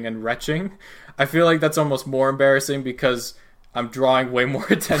coughing and retching, I feel like that's almost more embarrassing because I'm drawing way more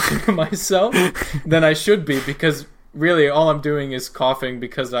attention to myself than I should be, because really all I'm doing is coughing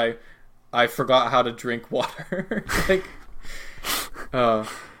because I forgot how to drink water. Like,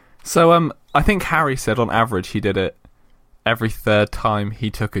 So I think Harry said on average he did it every third time he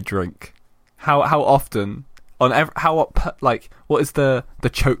took a drink. How often on like what is the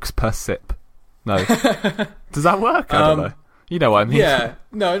chokes per sip? No, does that work? I don't know. You know what I mean? Yeah,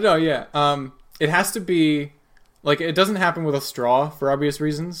 no, yeah. It has to be like, it doesn't happen with a straw for obvious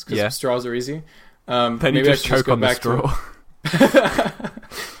reasons, because straws are easy. Then you just choke on the straw.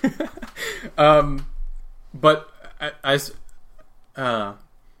 But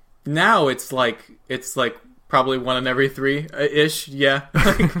now it's like probably 1 in every 3 ish, yeah.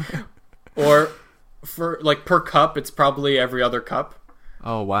 Like, or for like per cup, it's probably every other cup.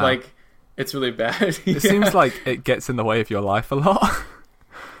 Oh wow! Like, it's really bad. It seems like it gets in the way of your life a lot.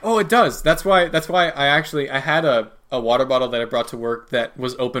 Oh, it does. That's why I had a water bottle that I brought to work that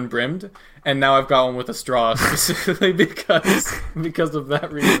was open brimmed, and now I've got one with a straw specifically because of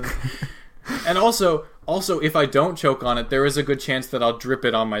that reason. And also if I don't choke on it, there is a good chance that I'll drip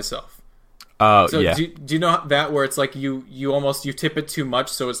it on myself. Oh, so yeah. Do you know that, where it's like you tip it too much,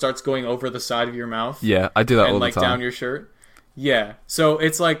 so it starts going over the side of your mouth? Yeah, I do that all the time. And like down your shirt. Yeah. So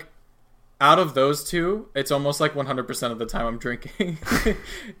it's like, out of those two, it's almost like 100% of the time I'm drinking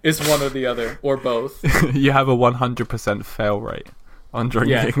is one or the other, or both. You have a 100% fail rate on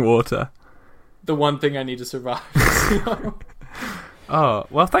drinking water. The one thing I need to survive. Oh,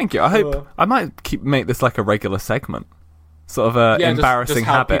 well, thank you. I hope I might make this like a regular segment, sort of a embarrassing just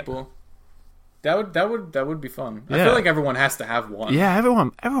how habit. That would be fun. Yeah. I feel like everyone has to have one. Yeah,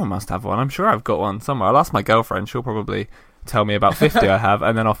 everyone must have one. I'm sure I've got one somewhere. I'll ask my girlfriend. She'll probably tell me about 50 I have,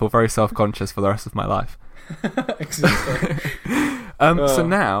 and then I'll feel very self-conscious for the rest of my life. Exactly. So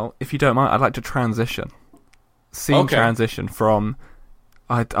now, if you don't mind, I'd like to transition. Transition from...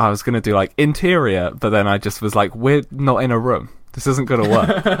 I was going to do, like, interior, but then I just was like, we're not in a room. This isn't going to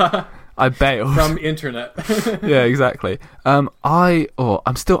work. I bailed. From internet. Yeah, exactly. I'm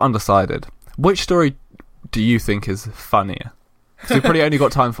still undecided. Which story do you think is funnier? Because we've probably only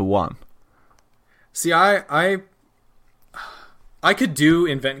got time for one. See, I could do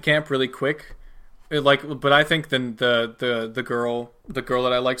Invent Camp really quick, but I think then the girl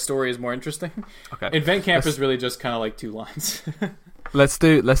that I like story is more interesting. Okay. Invent Camp is really just kind of like 2 lines. Let's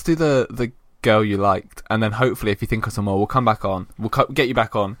do the girl you liked, and then hopefully if you think of some more, we'll come back on. We'll get you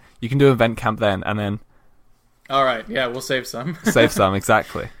back on. You can do Invent Camp then, and then. All right. Yeah, we'll save some. Save some,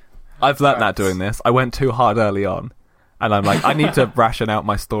 exactly. I've learnt that doing this. I went too hard early on, and I'm like, I need to ration out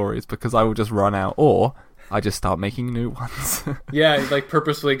my stories because I will just run out, or I just start making new ones. Yeah, like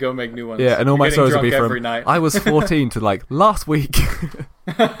purposefully go make new ones. Yeah, and all my stories will be from night. I was 14 to like last week.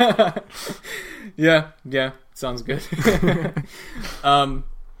 Yeah, sounds good.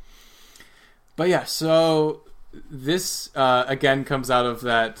 But yeah, so this again comes out of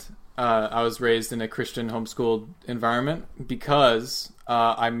that I was raised in a Christian homeschooled environment, because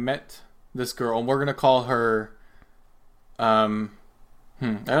I met this girl, and we're gonna call her I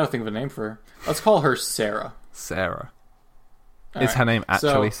gotta think of a name for her. Let's call her Sarah. Sarah. Is her name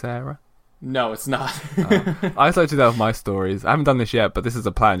actually Sarah? No, it's not. I also do that with my stories. I haven't done this yet, but this is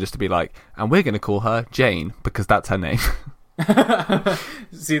a plan, just to be like, and we're going to call her Jane, because that's her name.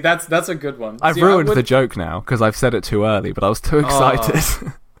 See, that's a good one. I've ruined the joke now, because I've said it too early, but I was too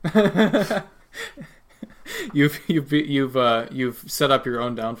excited. You've set up your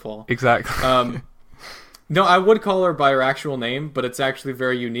own downfall. Exactly. No, I would call her by her actual name, but it's actually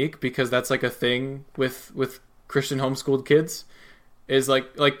very unique, because that's like a thing with Christian homeschooled kids. Is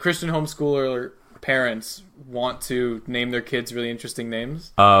like Christian homeschooler parents want to name their kids really interesting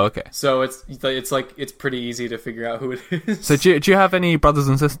names. Oh, okay. So it's pretty easy to figure out who it is. So do you have any brothers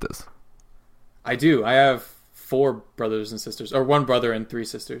and sisters? I do. I have 4 brothers and sisters, or 1 brother and 3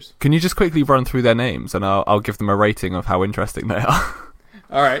 sisters. Can you just quickly run through their names, and I'll give them a rating of how interesting they are?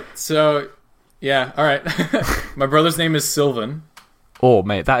 All right. So Yeah, all right. My brother's name is Sylvan. Oh,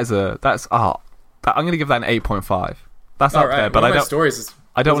 mate, I'm going to give that an 8.5. That's All up right. there, but One of my stories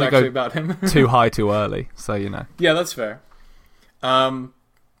I don't was want to actually go about him. too high too early, so you know. Yeah, that's fair.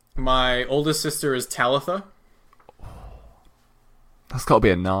 My oldest sister is Talitha. That's got to be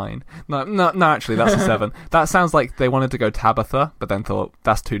a 9. No, actually, that's a 7. That sounds like they wanted to go Tabitha, but then thought,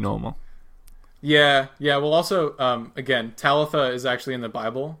 that's too normal. Yeah. Well, also, again, Talitha is actually in the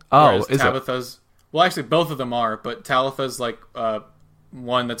Bible. Oh, is Tabitha's... Well, actually, both of them are, but Talitha's like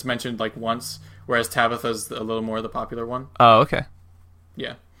one that's mentioned like once, whereas Tabitha's a little more the popular one. Oh, okay.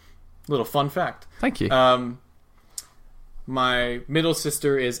 Yeah. Little fun fact. Thank you. My middle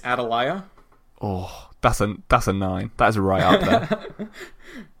sister is Adelia. Oh, that's a 9. That is right up there.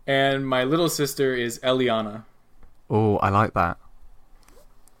 And my little sister is Eliana. Oh, I like that.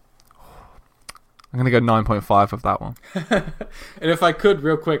 I'm going to go 9.5 of that one. And if I could,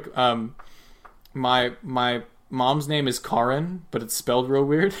 real quick, my mom's name is Karin, but it's spelled real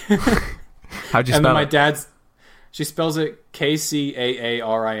weird. How'd you and spell then it? She spells it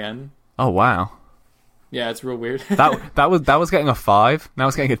Kcaarin. Oh, wow. Yeah, it's real weird. that was getting a 5. Now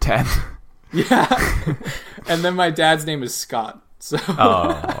it's getting a 10. Yeah. And then my dad's name is Scott. So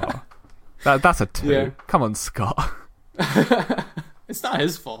Oh. That's a 2. Yeah. Come on, Scott. It's not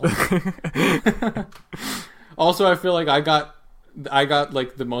his fault. Also, I feel like I got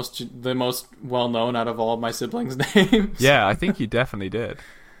like the most well known out of all of my siblings' names. Yeah, I think you definitely did.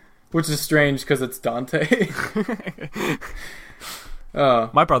 Which is strange because it's Dante.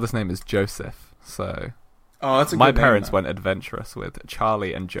 My brother's name is Joseph, so that's a my good name, parents though. went adventurous with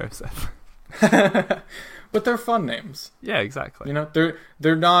Charlie and Joseph. But they're fun names. Yeah, exactly. You know,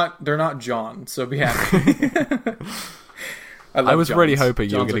 they're not John, so be happy. I was really Johns. hoping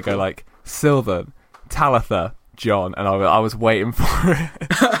you were Johns going to are go cool. like Sylvan, Talitha, John, and I was waiting for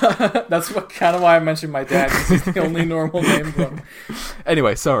it. That's kind of why I mentioned my dad, because he's the only normal name from.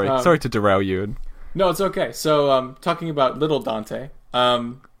 Anyway, sorry to derail you. No, it's okay. So, talking about little Dante,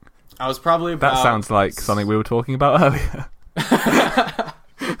 I was probably about... That sounds like something we were talking about earlier.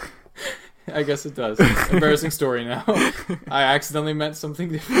 I guess it does. Embarrassing story now. I accidentally meant something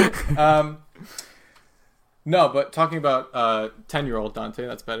different. No, but talking about 10-year-old Dante,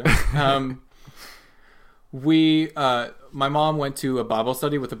 that's better. My mom went to a Bible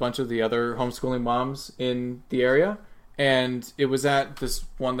study with a bunch of the other homeschooling moms in the area, and it was at this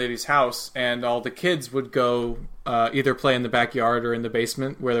one lady's house, and all the kids would go either play in the backyard or in the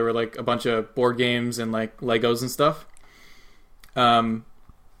basement where there were like a bunch of board games and like Legos and stuff.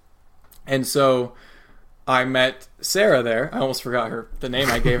 And so I met Sarah there. I almost forgot the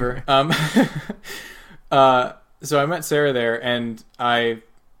name I gave her. So I met Sarah there, and I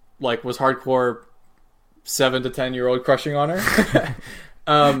like was hardcore 7 to 10-year-old crushing on her.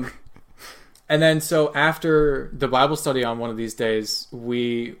 And then so after the Bible study on one of these days,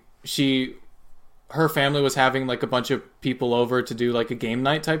 her family was having like a bunch of people over to do like a game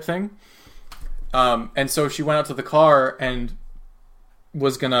night type thing. And so she went out to the car and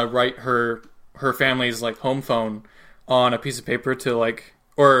was gonna write her family's like home phone on a piece of paper to like,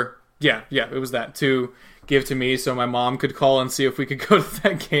 or yeah, it was that, to give to me so my mom could call and see if we could go to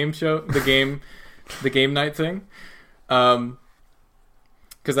that game show, the game night thing.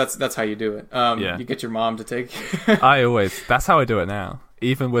 Because that's how you do it. Yeah. You get your mom to take. That's how I do it now.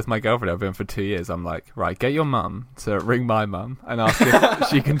 Even with my girlfriend I've been for 2 years, I'm like, right, get your mum to ring my mum and ask if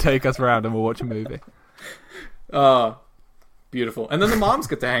she can take us around and we'll watch a movie. Beautiful. And then the moms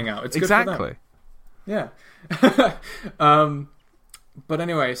get to hang out. It's Exactly. good for them. Yeah. But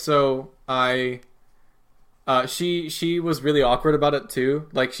anyway, so she was really awkward about it too.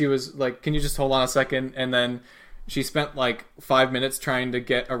 Like, she was like, can you just hold on a second? And then she spent like 5 minutes trying to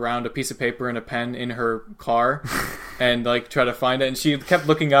get around a piece of paper and a pen in her car and like try to find it. And she kept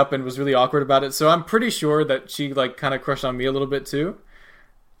looking up and was really awkward about it. So I'm pretty sure that she like kind of crushed on me a little bit too.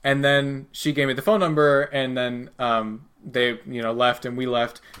 And then she gave me the phone number, and then they, left, and we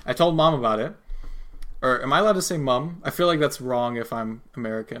left. I told Mom about it. Or am I allowed to say Mum? I feel like that's wrong if I'm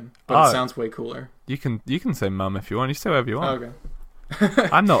American, but it sounds way cooler. You can say Mum if you want. You say whatever you want. Okay.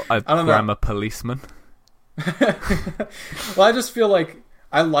 I'm not a I don't know. grammar policeman. Well, I just feel like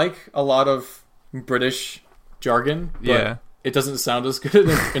I like a lot of British jargon, but Yeah. it doesn't sound as good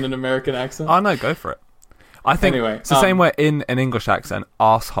in an American accent. Oh no, go for it. I think Anyway, it's the same way in an English accent,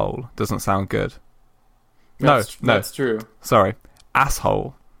 arsehole doesn't sound good. No, That's true. sorry,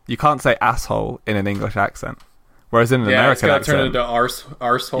 asshole. You can't say asshole in an English accent, whereas in an Yeah, it's American gotta turn accent, it into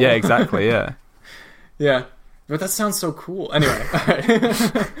arsehole. yeah, exactly, yeah. Yeah, but that sounds so cool. Anyway, all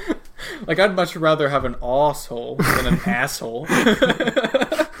right. Like, I'd much rather have an asshole than an asshole.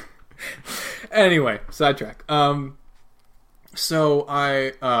 Anyway, sidetrack. So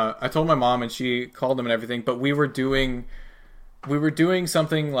I told my mom, and she called them and everything. But we were doing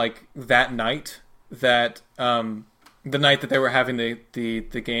something like that night, that the night that they were having the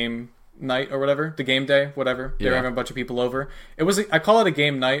game night or whatever, the game day, whatever. They were having a bunch of people over. It was, I call it a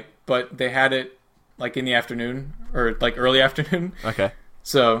game night, but they had it like in the afternoon, or like early afternoon. Okay.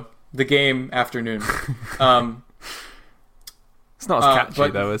 So the game afternoon. It's not as catchy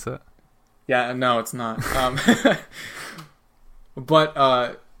though, is it? Yeah, no, it's not.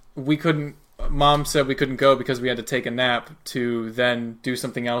 But we couldn't. Mom said we couldn't go because we had to take a nap to then do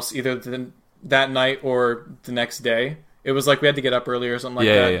something else, either that night or the next day. It was like we had to get up early or something like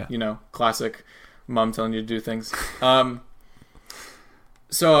that. Yeah. You know, classic mom telling you to do things.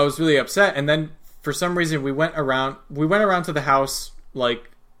 So I was really upset, and then for some reason we went around to the house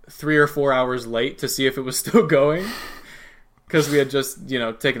like 3 or 4 hours late to see if it was still going, because we had just, you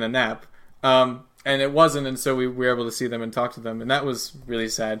know, taken a nap. And it wasn't, and so we were able to see them and talk to them, and that was really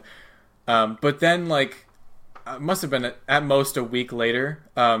sad. But then, like, it must have been at most a week later,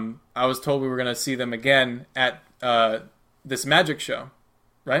 I was told we were going to see them again at this magic show,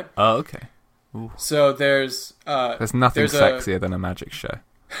 right? Oh, okay. Ooh. So there's nothing sexier than a magic show.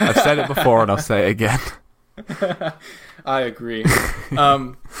 I've said it before and I'll say it again. I agree.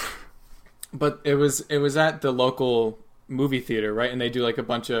 But it was at the local movie theater, right? And they do like a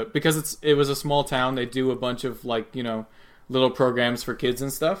bunch of, because it was a small town, they do a bunch of like, you know, little programs for kids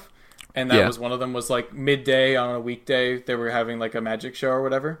and stuff. And that was one of them, was like midday on a weekday, they were having like a magic show or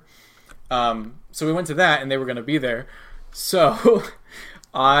whatever. So we went to that, and they were going to be there. So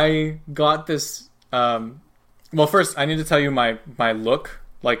I got this. Well, first I need to tell you my look,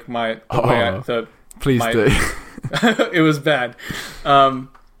 like please do. It was bad.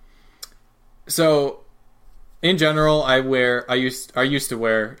 So in general, I used to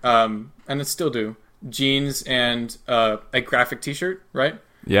wear, and I still do, jeans and a graphic T-shirt, right?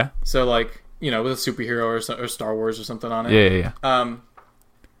 Yeah. So like, you know, with a superhero or Star Wars or something on it. Yeah.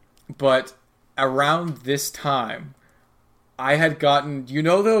 But around this time, I had gotten, you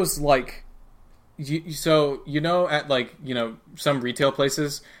know, those like, so you know, at like, you know, some retail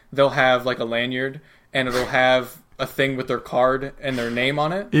places, they'll have like a lanyard, and it'll have a thing with their card and their name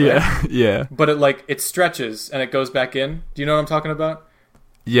on it. Yeah, right? Yeah. But it stretches and it goes back in. Do you know what I'm talking about?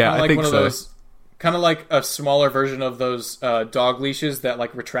 Yeah, I think one so. Of those, kind of like a smaller version of those dog leashes that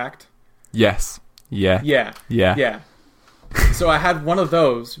like retract. Yes. Yeah. Yeah. Yeah. Yeah. So I had one of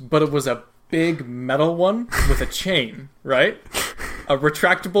those, but it was a big metal one with a chain, right? A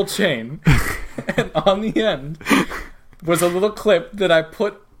retractable chain. And on the end was a little clip that I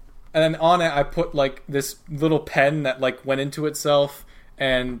put, and then on it I put like this little pen that like went into itself,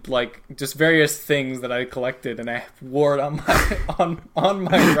 and like just various things that I collected, and I wore it on my on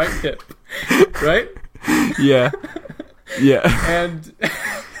my right hip, right? Yeah. Yeah. And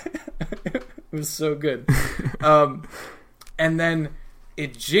it was so good. And then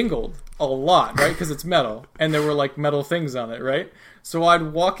it jingled a lot, right? Because it's metal, and there were like metal things on it, right? So I'd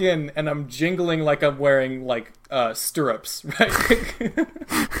walk in, and I'm jingling like I'm wearing like stirrups, right?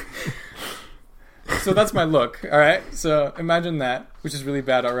 So that's my look, all right? So imagine that, which is really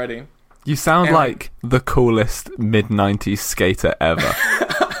bad already. You sound like the coolest mid-90s skater ever.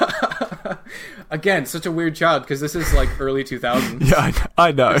 Again, such a weird child, because this is like early 2000s. Yeah,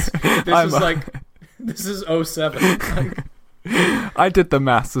 I know. This is 07. Like, I did the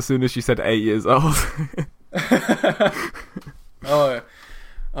maths as soon as she said 8 years old. I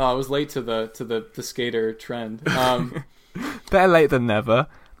was late to the skater trend. Better late than never.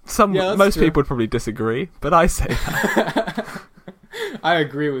 Most true. people would probably disagree, but I say that. I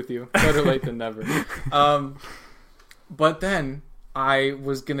agree with you. Better late than never. But then I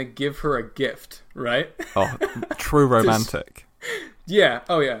was gonna give her a gift, right? Oh, true romantic. Yeah.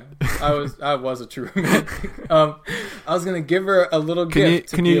 Oh yeah. I was a true romantic. I was gonna give her a little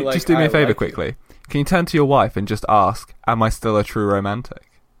gift. Can you just do me a favor quickly? Can you turn to your wife and just ask, "Am I still a true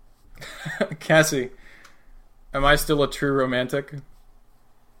romantic?" Cassie, am I still a true romantic?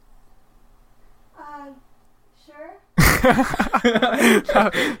 Sure.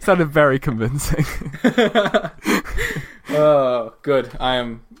 That sounded very convincing. Oh, good.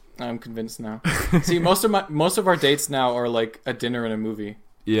 I'm convinced now. See, most of our dates now are like a dinner and a movie.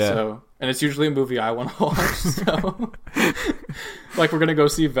 Yeah. So, and it's usually a movie I want to watch. So, like, we're gonna go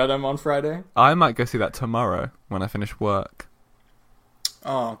see Venom on Friday. I might go see that tomorrow when I finish work.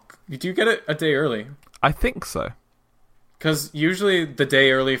 Oh, do you get it a day early? I think so. Because usually the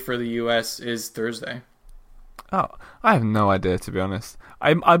day early for the US is Thursday. Oh, I have no idea, to be honest.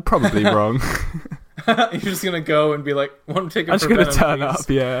 I'm probably wrong. You're just gonna go and be like, "Want to take a?" I'm just gonna turn up.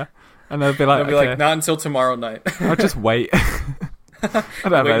 Yeah. And they'll be like, They'll be okay, like, not until tomorrow night. I'll just wait. I don't have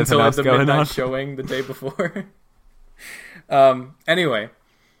Wait anything until else the going midnight on. showing the day before. Anyway,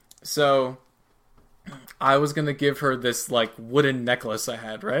 so I was gonna give her this like wooden necklace I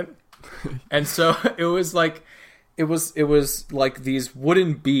had, right? And so it was like these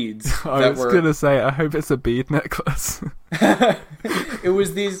wooden beads I was gonna say, I hope it's a bead necklace. it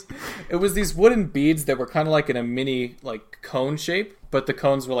was these wooden beads that were kind of like in a mini like cone shape, but the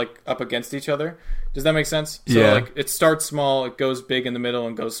cones were like up against each other. Does that make sense? So Yeah. like it starts small, it goes big in the middle,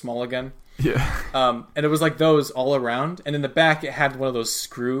 and goes small again. Yeah. And it was like those all around, and in the back it had one of those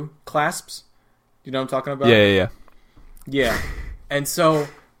screw clasps. You know what I'm talking about? Yeah. Yeah. And so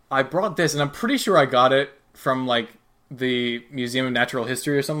I brought this, and I'm pretty sure I got it from like the Museum of Natural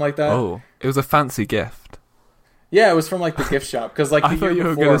History or something like that. Oh, it was a fancy gift. Yeah, it was from like the gift shop, because like I the thought year you were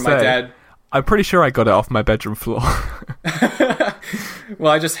before, gonna my say- dad. I'm pretty sure I got it off my bedroom floor.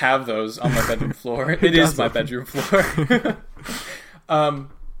 Well, I just have those on my bedroom floor. It is my bedroom floor.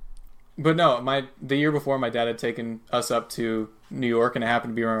 But no, the year before, my dad had taken us up to New York, and it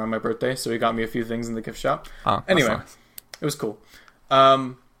happened to be around my birthday, so he got me a few things in the gift shop. Oh, that's Anyway, nice. it was cool.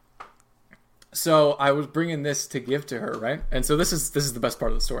 So I was bringing this to give to her, right? And so this is the best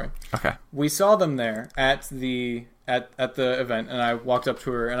part of the story. Okay. We saw them there at the event, and I walked up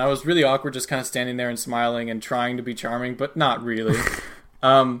to her, and I was really awkward, just kind of standing there and smiling and trying to be charming, but not really.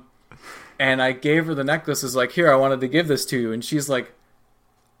 And I gave her the necklace. Is like, here, I wanted to give this to you, and she's like,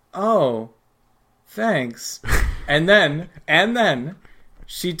 oh, thanks. And then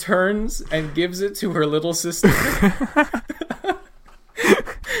she turns and gives it to her little sister.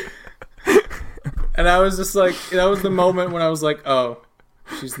 And I was just like, that was the moment when I was like, oh,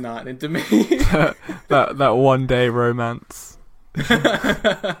 she's not into me. that one day romance.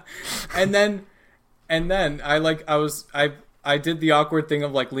 and then I did the awkward thing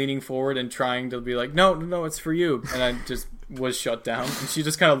of like leaning forward and trying to be like, no, it's for you. And I just was shut down. And she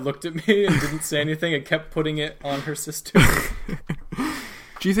just kind of looked at me and didn't say anything and kept putting it on her sister.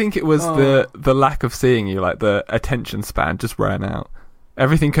 Do you think it was the lack of seeing you, like the attention span just ran out?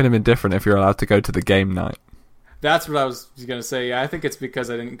 Everything could have been different if you're allowed to go to the game night. That's what I was going to say. Yeah, I think it's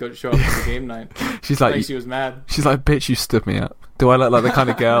because I didn't show up to the game night. She's I like, think she was mad. she's like, bitch, you stood me up. Do I look like the kind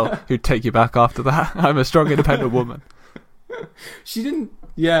of girl who'd take you back after that? I'm a strong, independent woman. She didn't.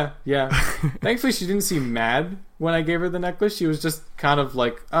 Yeah. Thankfully, she didn't seem mad when I gave her the necklace. She was just kind of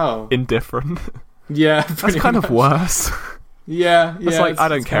like, oh, Indifferent. yeah. That's kind of worse. Yeah. It's like, I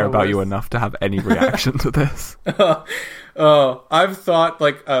don't it's care kinda about you worse. enough to have any reaction to this. Oh, I've thought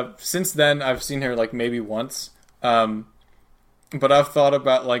like since then I've seen her like maybe once, but I've thought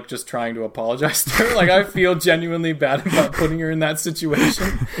about like just trying to apologize to her. Like I feel genuinely bad about putting her in that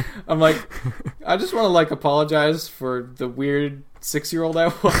situation. I'm like, I just want to like apologize for the weird 6-year-old I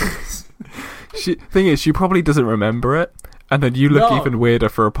was. Thing is, she probably doesn't remember it, and then you look No. even weirder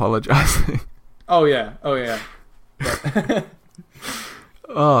for apologizing. Oh yeah.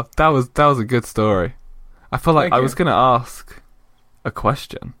 Oh, that was a good story. I feel like Thank I you. was gonna ask a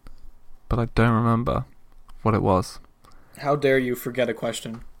question, but I don't remember what it was. How dare you forget a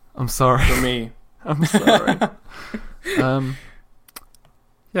question I'm sorry. for me? I'm sorry.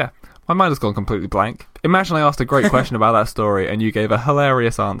 Yeah, my mind has gone completely blank. Imagine I asked a great question about that story, and you gave a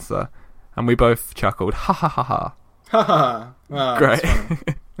hilarious answer, and we both chuckled. Ha ha ha ha. Ha ha. Great.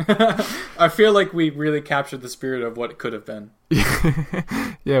 I feel like we really captured the spirit of what could have been.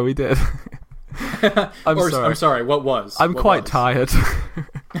 Yeah, we did. I'm sorry. I'm sorry. What was? I'm What quite was? tired.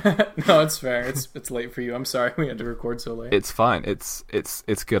 No, it's fair. It's late for you. I'm sorry we had to record so late. It's fine. It's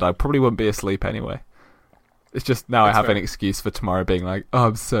good. I probably wouldn't be asleep anyway. It's just now I That's have fair. an excuse for tomorrow being like, oh,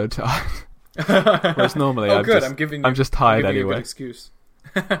 I'm so tired. Whereas normally Oh, I'm good. just I'm just tired giving you a good anyway. excuse.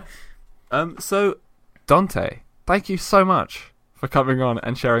 So Dante, thank you so much for coming on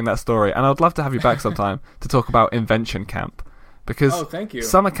and sharing that story, and I'd love to have you back sometime to talk about Invention Camp, because Oh, thank you.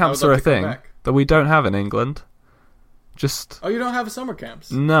 summer I camps would are love a to come thing back. that we don't have in England. Just Oh, you don't have summer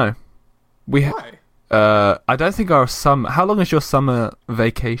camps? no, we Why? I don't think our summer. How long is your summer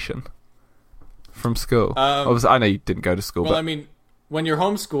vacation from school? Obviously, I know you didn't go to school, Well, but I mean, when you're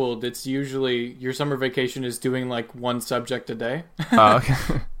homeschooled, it's usually your summer vacation is doing like one subject a day okay.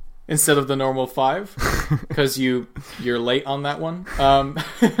 instead of the normal 5 because you're late on that one.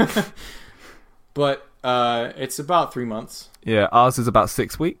 But it's about 3 months. Yeah, ours is about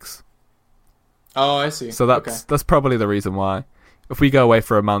 6 weeks. Oh, I see. So that's probably the reason why. If we go away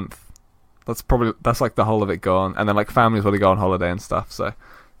for a month, that's like the whole of it gone, and then like families want to go on holiday and stuff. So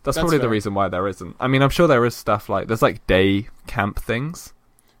that's probably the fair. reason why there isn't. I mean, I'm sure there is stuff like there's like day camp things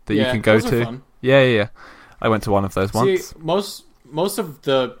that you Yeah, can go those are to. fun. Yeah. I went to one of those once. See, most of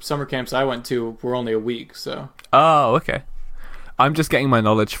the summer camps I went to were only a week, so. Oh, okay. I'm just getting my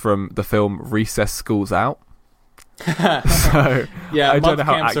knowledge from the film Recess School's Out. So Yeah, I don't month know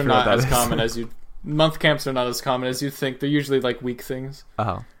how camps are accurate not that as is. common as you. Month camps are not as common as you think. They're usually like week things.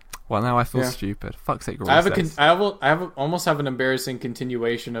 Oh, well, now I feel Yeah. stupid. Fuck's sake, I Recess. almost have an embarrassing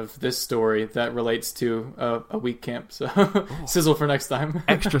continuation of this story that relates to a week camp. So sizzle for next time.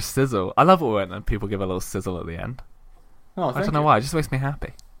 Extra sizzle. I love it when people give a little sizzle at the end. Oh, I thank don't know you. why. It just makes me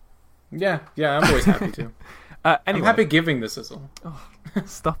happy. Yeah, I'm always happy too. Anyway, I'm happy giving the sizzle.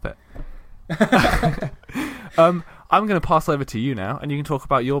 stop it. I'm going to pass over to you now, and you can talk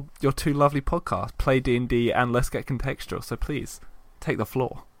about your two lovely podcasts, Play D&D and Let's Get Contextual. So please, take the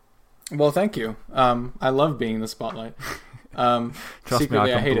floor. Well, thank you. I love being in the spotlight. Trust me,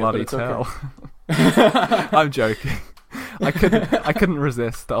 secretly, I hate can it, but bloody it's okay. tell. I'm joking. I couldn't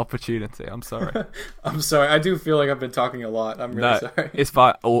resist the opportunity. I'm sorry. I'm sorry. I do feel like I've been talking a lot. I'm really sorry. It's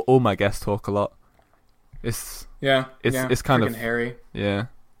fine. All my guests talk a lot. It's it's kind of freaking Harry. yeah.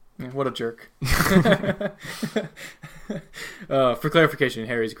 Yeah, what a jerk. For clarification,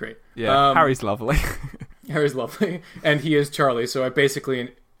 Harry's great. Yeah, Harry's lovely. Harry's lovely, and he is Charlie. So I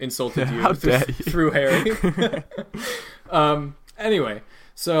basically insulted you, How dare you. through Harry. Anyway,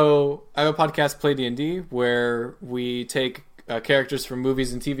 so I have a podcast, Play D&D, where we take characters from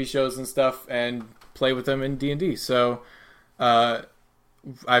movies and TV shows and stuff and play with them in D&D. So I've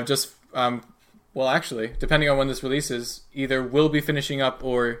just well, actually, depending on when this releases, either will be finishing up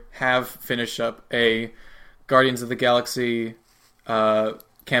or have finished up a Guardians of the Galaxy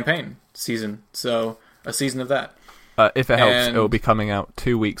campaign season. So a season of that. If it helps, And- it will be coming out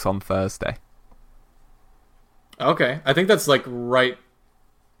 2 weeks on Thursday. Okay, I think that's like right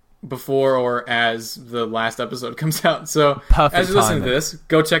before or as the last episode comes out. So Perfect as you're listening to timing. this,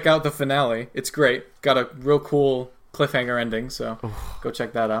 go check out the finale. It's great. Got a real cool cliffhanger ending. So go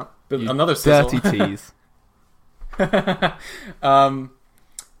check that out. But You another sizzle. dirty tease. And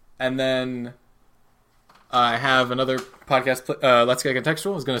then I have another podcast. Let's Get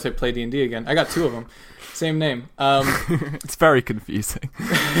Contextual. I was going to say Play D&D again. I got two of them. Same name. It's very confusing.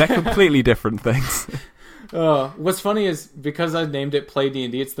 They're completely different things. What's funny is because I named it Play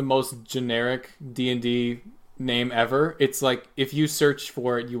D&D, it's the most generic D&D name ever. It's like if you search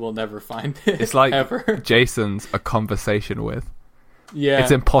for it, you will never find it. It's like ever. Jason's A Conversation With. Yeah,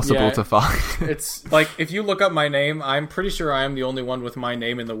 It's impossible yeah. to find. It's like if you look up my name, I'm pretty sure I am the only one with my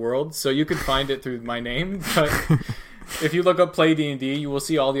name in the world. So you could find it through my name, but if you look up Play D&D, you will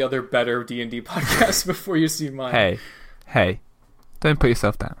see all the other better D&D podcasts before you see mine. Hey, don't put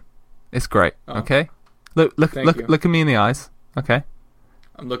yourself down. It's great, Oh. okay? Look Thank you. at me in the eyes, okay?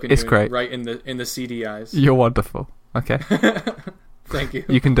 I'm looking It's you great. right in the CD eyes. You're wonderful, okay? Thank you.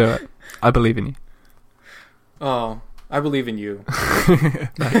 You can do it. I believe in you. Oh, I believe in you.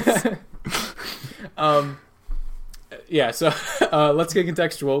 Nice. Yeah, so Let's Get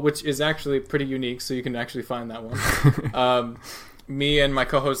Contextual, which is actually pretty unique, so you can actually find that one. Me and my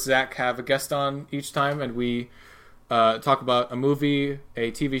co-host Zach have a guest on each time, and we talk about a movie,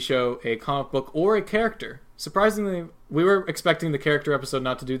 a TV show, a comic book, or a character. Surprisingly, we were expecting the character episode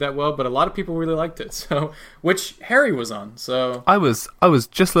not to do that well, but a lot of people really liked it. So, which Harry was on. So, I was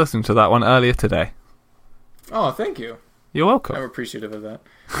just listening to that one earlier today. oh, thank you. You're welcome. I'm appreciative of that.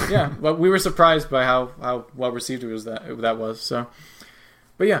 Yeah, but we were surprised by how well received it was that was. So,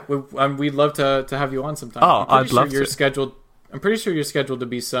 but yeah, we'd love to have you on sometime. Oh, I'm pretty I'd love you're to. scheduled. I'm pretty sure you're scheduled to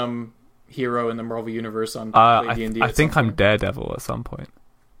be some hero in the Marvel universe on Play D&D. I at think some I'm point. Daredevil at some point.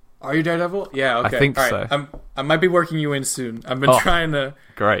 Are you Daredevil? Yeah. Okay. think All right. so. I might be working you in soon. I've been Oh. trying to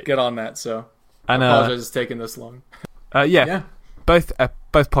Great. get on that, so And I apologize it's taking this long. yeah, Yeah. both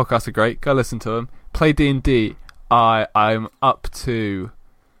podcasts are great. Go listen to them. Play D&D. I'm up to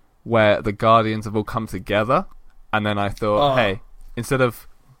where the Guardians have all come together, and then I thought, Oh. hey, instead of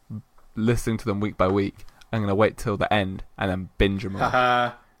listening to them week by week, I'm gonna wait till the end and then binge them all.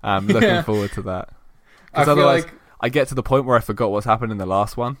 Haha. I'm looking Yeah. forward to that. I Because feel otherwise, like I get to the point where I forgot what's happened in the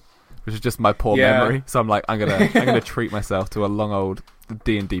last one, which is just my poor Yeah. memory. So I'm like, I'm gonna treat myself to a long old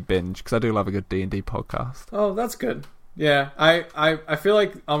D&D binge because I do love a good D&D podcast. oh, that's good. Yeah, I feel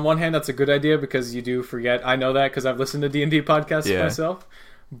like on one hand that's a good idea because you do forget. I know that because I've listened to D&D podcasts Yeah. myself.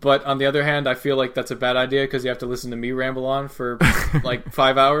 But on the other hand, I feel like that's a bad idea because you have to listen to me ramble on for like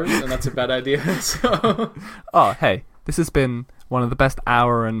 5 hours, and that's a bad idea. So, Oh, hey, this has been one of the best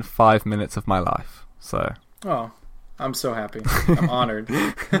hour and 5 minutes of my life. So oh, I'm so happy. I'm honored.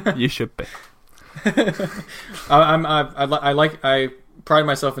 you should be. I pride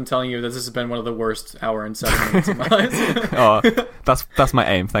myself in telling you that this has been one of the worst hour and 7 minutes of my life. Oh, that's my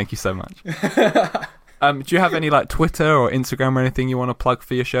aim. Thank you so much. Do you have any like Twitter or Instagram or anything you want to plug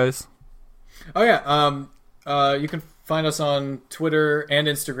for your shows? Oh yeah. You can find us on Twitter and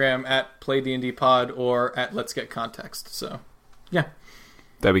Instagram at PlayDNDPod or at Let's Get Context. So, yeah.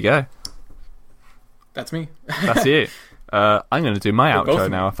 There we go. That's me. That's you. I'm going to do my We're both outro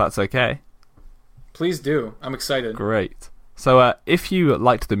now, if that's okay. Please do. I'm excited. Great. So, if you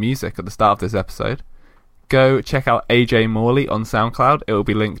liked the music at the start of this episode, go check out AJ Morley on SoundCloud. It will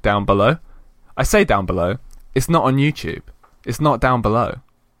be linked down below. I say down below. It's not on YouTube. It's not down below.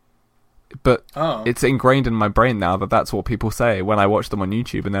 But it's ingrained in my brain now that that's what people say when I watch them on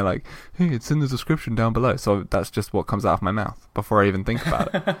YouTube, and they're like, hey, it's in the description down below. So that's just what comes out of my mouth before I even think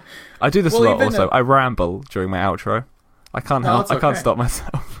about it. I do this a lot also. I ramble during my outro. I can't help. I can't stop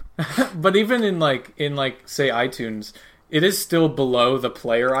myself. But even in say iTunes, it is still below the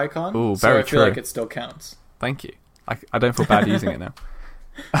player icon. Ooh, so very I feel true. like it still counts. Thank you. I don't feel bad using it now.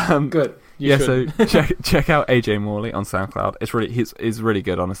 Good. So check out AJ Morley on SoundCloud. He's really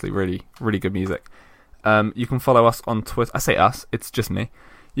good, honestly. Really, really good music. You can follow us on Twitter. I say us. It's just me.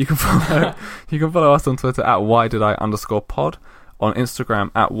 You can follow us on Twitter at whydidI_pod, on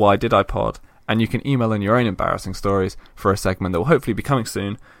Instagram at whydidipod, and you can email in your own embarrassing stories for a segment that will hopefully be coming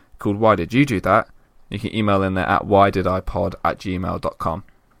soon called Why Did You Do That? You can email in there at whydidipod@gmail.com.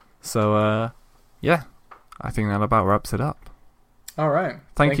 So, yeah, I think that about wraps it up. All right.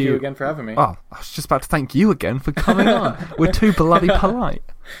 Thank you again for having me. Oh, I was just about to thank you again for coming on. We're too bloody polite.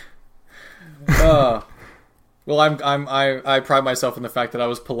 Well, I pride myself in the fact that I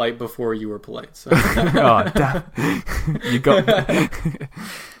was polite before you were polite. So. Oh, damn. You got me.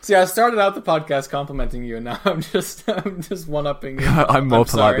 See, I started out the podcast complimenting you, and now I'm just one-upping you. I'm more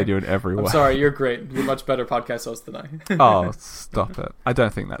polite than you in every way. I'm sorry, you're great. You're a much better podcast host than I. Oh, stop it. I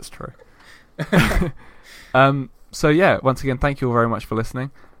don't think that's true. So yeah, once again, thank you all very much for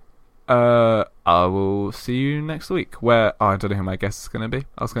listening. I will see you next week, where I don't know who my guest is going to be.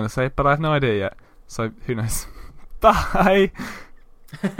 I was going to say, but I have no idea yet. So who knows? Bye!